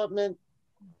development,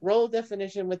 role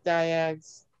definition with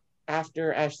Diags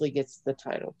after Ashley gets the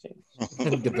title change.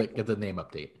 get the name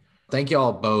update. Thank you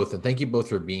all both. And thank you both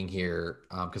for being here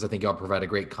because I think y'all provide a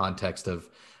great context of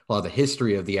a lot of the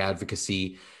history of the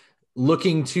advocacy,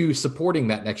 looking to supporting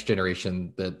that next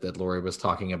generation that Lori was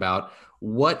talking about.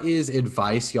 What is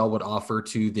advice y'all would offer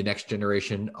to the next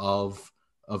generation of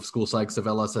school psychs, of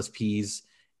LSSPs,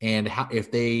 and how,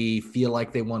 if they feel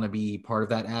like they want to be part of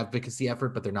that advocacy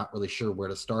effort, but they're not really sure where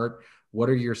to start, what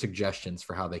are your suggestions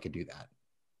for how they could do that?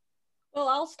 Well,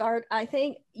 I'll start. I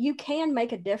think you can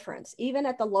make a difference, even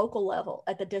at the local level,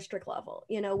 at the district level.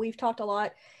 We've talked a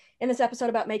lot in this episode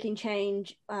about making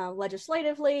change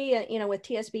legislatively, with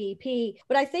TSBEP.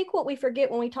 But I think what we forget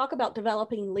when we talk about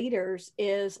developing leaders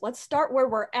is let's start where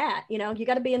we're at. You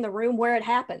got to be in the room where it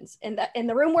happens. And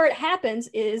the room where it happens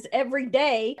is every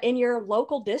day in your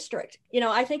local district.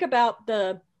 I think about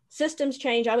the systems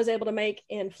change I was able to make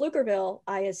in Pflugerville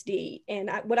ISD. And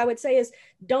what I would say is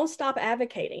don't stop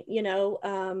advocating.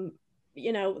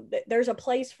 There's a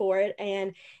place for it.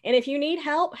 And if you need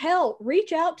help,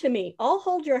 reach out to me. I'll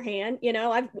hold your hand.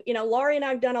 Laurie and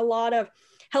I've done a lot of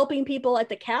helping people at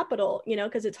the Capitol,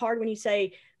 because it's hard when you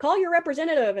say, call your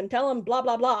representative and tell them blah,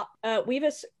 blah, blah. We've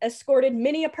escorted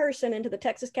many a person into the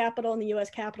Texas Capitol and the US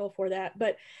Capitol for that.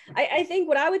 But I think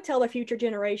what I would tell the future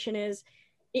generation is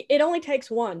it only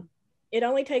takes one. It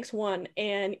only takes one,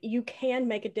 and you can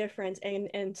make a difference,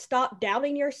 and stop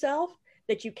doubting yourself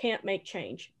that you can't make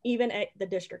change, even at the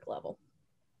district level.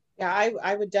 Yeah,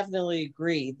 I would definitely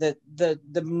agree that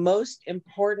the most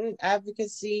important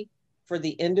advocacy for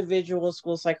the individual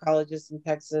school psychologist in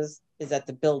Texas is at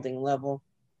the building level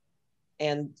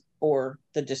or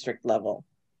the district level.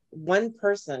 One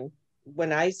person,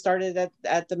 when I started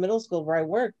at the middle school where I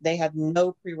worked, they had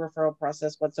no pre-referral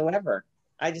process whatsoever.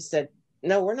 I just said,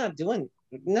 no, we're not doing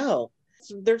it. No,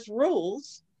 there's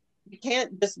rules. You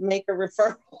can't just make a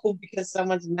referral because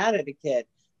someone's mad at a kid.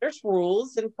 There's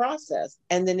rules and process.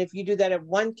 And then if you do that at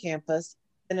one campus,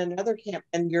 then another camp,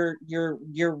 and your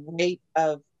rate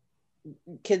of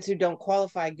kids who don't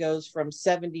qualify goes from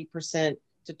 70%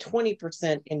 to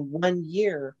 20% in 1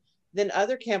 year, then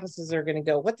other campuses are going to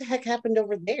go, what the heck happened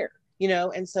over there?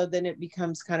 And so then it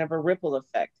becomes kind of a ripple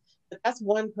effect. But that's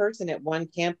one person at one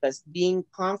campus being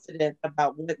confident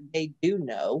about what they do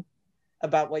know,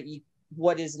 about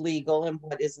what is legal and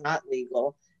what is not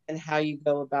legal, and how you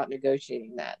go about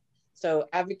negotiating that. So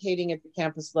advocating at the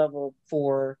campus level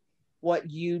for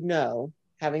what you know,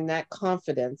 having that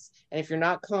confidence. And if you're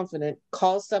not confident,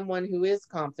 call someone who is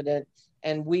confident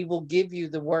and we will give you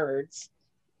the words.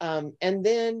 And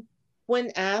then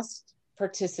when asked,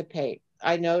 participate.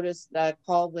 I noticed that a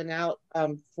call went out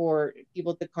for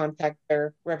people to contact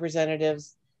their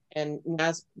representatives, and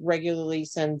NAS regularly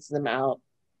sends them out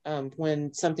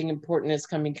when something important is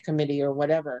coming to committee or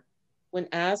whatever. When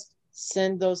asked,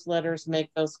 send those letters, make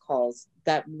those calls.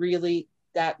 That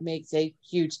makes a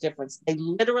huge difference. They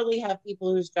literally have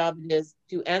people whose job it is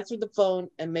to answer the phone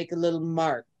and make a little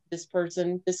mark. This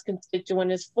person, this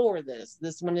constituent is for this.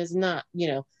 This one is not,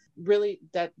 really,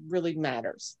 that really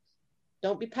matters.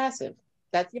 Don't be passive.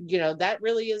 That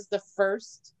really is the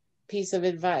first piece of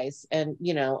advice. And,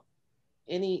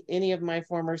 any of my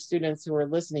former students who are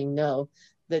listening know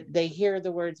that they hear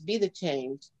the words "be the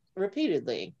change"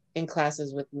 repeatedly in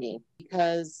classes with me,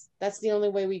 because that's the only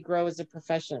way we grow as a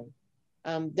profession.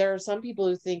 There are some people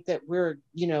who think that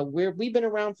we've been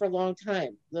around for a long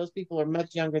time. Those people are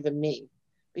much younger than me,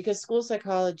 because school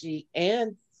psychology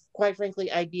and, quite frankly,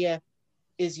 IDEA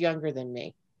is younger than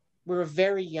me. we're a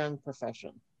very young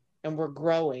profession and we're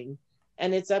growing,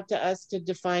 and it's up to us to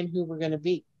define who we're going to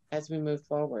be as we move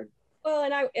forward. Well,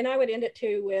 and I would end it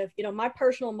too with, my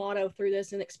personal motto through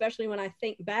this, and especially when I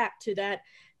think back to that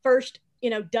first,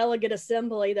 delegate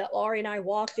assembly that Laurie and I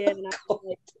walked in, and I was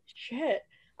like, shit,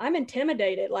 I'm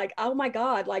intimidated. Like, oh my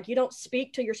God, like you don't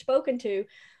speak till you're spoken to.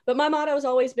 But my motto has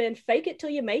always been fake it till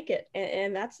you make it.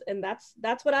 And that's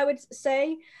what I would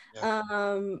say,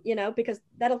 because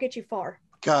that'll get you far.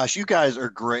 Gosh, you guys are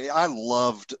great. I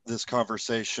loved this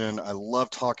conversation. I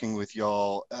love talking with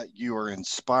y'all. You are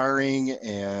inspiring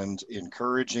and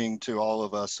encouraging to all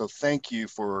of us. So thank you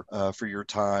for your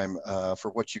time, for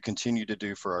what you continue to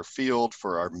do for our field,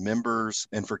 for our members,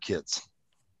 and for kids.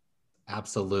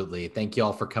 Absolutely. Thank you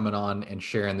all for coming on and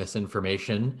sharing this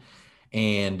information.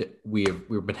 And we've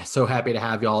been so happy to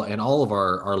have y'all and all of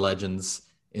our legends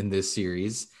in this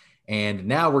series. And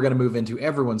now we're going to move into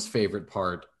everyone's favorite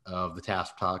part of the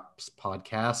Task Talks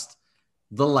podcast,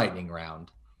 the lightning round.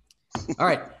 All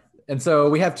right. And so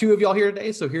we have two of y'all here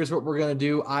today. So here's what we're going to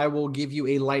do. I will give you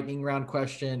a lightning round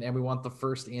question, and we want the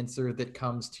first answer that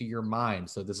comes to your mind.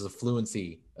 So this is a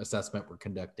fluency assessment we're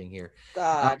conducting here.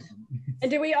 God.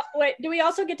 And do we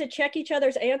also get to check each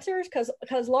other's answers?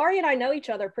 Because Laurie and I know each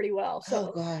other pretty well.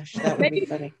 So oh gosh, that would be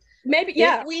funny. Maybe,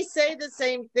 yeah. If we say the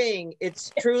same thing,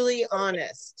 it's truly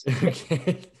honest.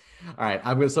 Okay. All right.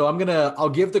 I'll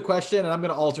give the question, and I'm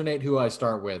going to alternate who I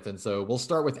start with. And so we'll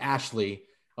start with Ashley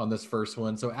on this first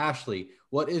one. So Ashley,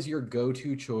 what is your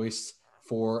go-to choice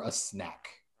for a snack?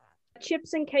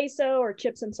 Chips and queso or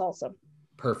chips and salsa.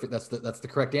 Perfect. That's the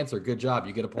correct answer. Good job.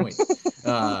 You get a point.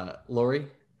 Laurie?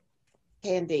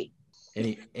 Candy.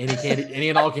 Any candy, any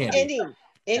and all candy.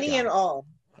 Any and all.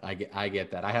 I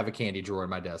get that. I have a candy drawer in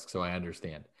my desk, so I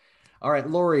understand. All right,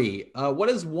 Laurie, what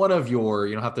is one of your,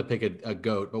 you don't have to pick a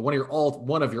GOAT, but one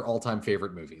of your all-time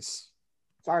favorite movies?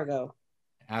 Fargo.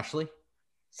 Ashley?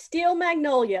 Steel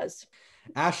Magnolias.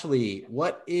 Ashley,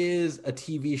 what is a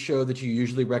TV show that you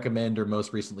usually recommend or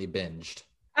most recently binged?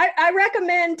 I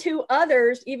recommend to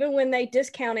others, even when they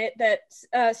discount it, that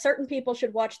certain people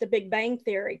should watch The Big Bang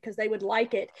Theory because they would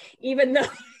like it, even though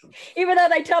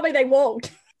they tell me they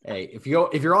won't. Hey, if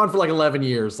you're on for like 11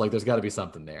 years, like there's got to be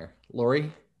something there.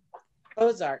 Laurie?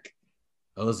 Ozark.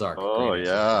 Oh,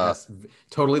 yeah. That's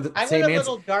totally the I same went a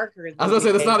answer. little darker. I was going to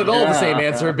say, that's not at all the same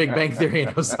answer. Big Bang Theory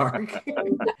and Ozark.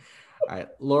 All right,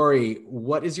 Laurie,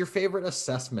 what is your favorite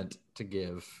assessment to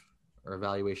give or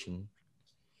evaluation?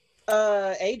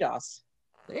 ADOS.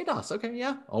 ADOS. Okay,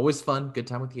 yeah. Always fun. Good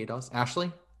time with the ADOS.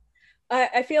 Ashley?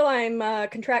 I feel I'm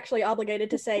contractually obligated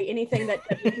to say anything that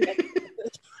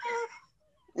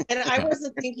And I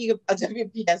wasn't thinking of a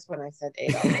WPS when I said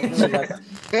ADOS.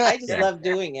 I just love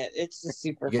doing it. It's just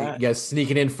super fun. You guys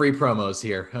sneaking in free promos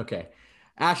here. Okay.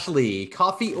 Ashley,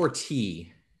 coffee or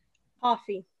tea?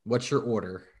 Coffee. What's your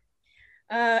order?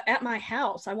 At my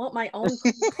house. I want my own.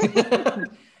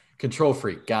 Control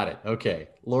freak. Got it. Okay.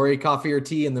 Laurie, coffee or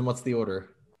tea? And then what's the order?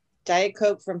 Diet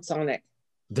Coke from Sonic.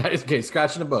 That is okay.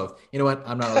 Scratching them both. You know what?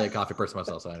 I'm not really a coffee person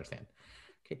myself, so I understand.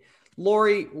 Okay.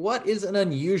 Laurie, what is an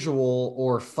unusual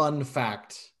or fun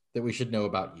fact that we should know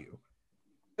about you?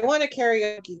 I won a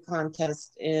karaoke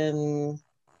contest in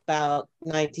about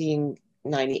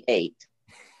 1998.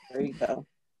 There you go.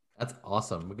 That's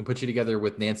awesome. We can put you together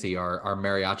with Nancy, our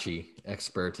mariachi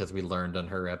expert, as we learned on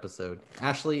her episode.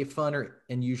 Ashley, fun or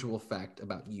unusual fact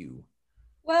about you?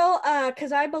 Well,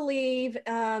 because I believe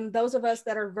those of us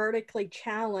that are vertically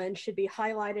challenged should be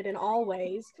highlighted in all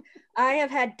ways. I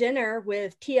have had dinner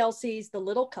with TLC's The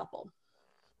Little Couple.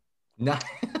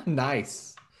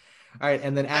 Nice. All right,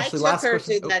 and then Ashley, I last took her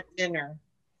question. to that dinner.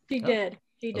 She did.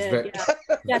 She did. Very,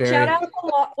 yeah. very... Shout out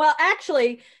to well,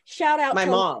 actually, shout out my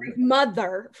to mom.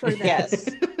 Mother for that. Yes.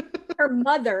 Her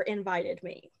mother invited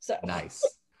me. So nice.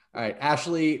 All right,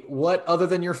 Ashley, what other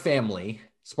than your family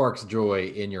sparks joy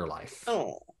in your life?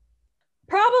 Oh.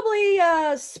 Probably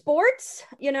sports.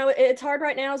 It's hard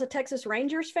right now as a Texas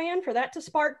Rangers fan for that to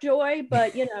spark joy,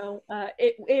 but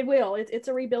it will. It's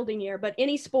a rebuilding year. But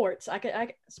any sports,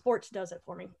 sports does it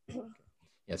for me.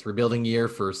 Yes, rebuilding year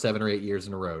for 7 or 8 years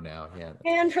in a row now. Yeah.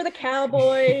 And for the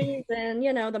Cowboys and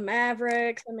the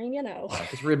Mavericks. I mean,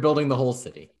 just rebuilding the whole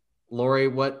city. Laurie,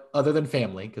 what other than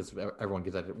family? Because everyone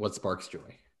gets that. What sparks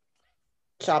joy?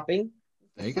 Shopping.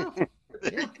 There you go.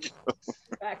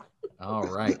 Yeah. All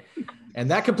right. And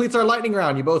that completes our lightning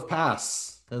round. You both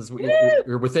pass.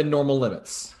 We're within normal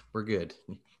limits. We're good.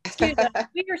 Excuse us.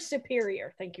 We are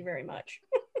superior. Thank you very much.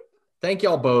 Thank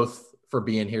y'all both for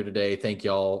being here today. Thank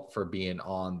y'all for being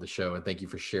on the show. And thank you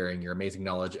for sharing your amazing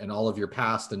knowledge and all of your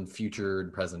past and future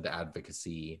and present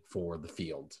advocacy for the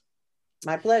field.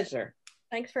 My pleasure.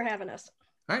 Thanks for having us.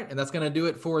 All right, and that's going to do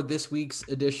it for this week's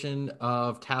edition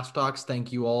of Task Talks.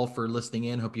 Thank you all for listening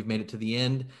in. Hope you've made it to the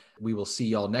end. We will see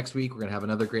y'all next week. We're going to have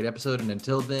another great episode, and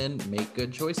until then, make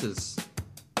good choices.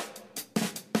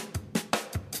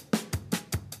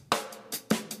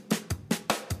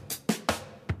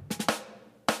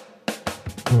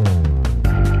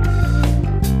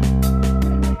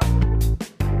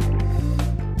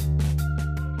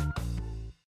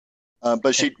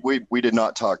 But we did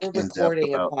not talk We're in depth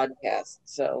recording a about. podcast,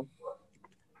 so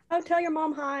Oh, tell your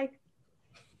mom hi.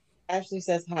 Ashley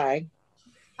says hi.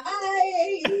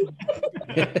 Hi.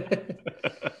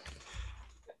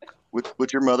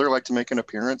 Would your mother like to make an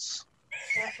appearance?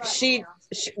 She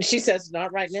says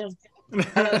not right now.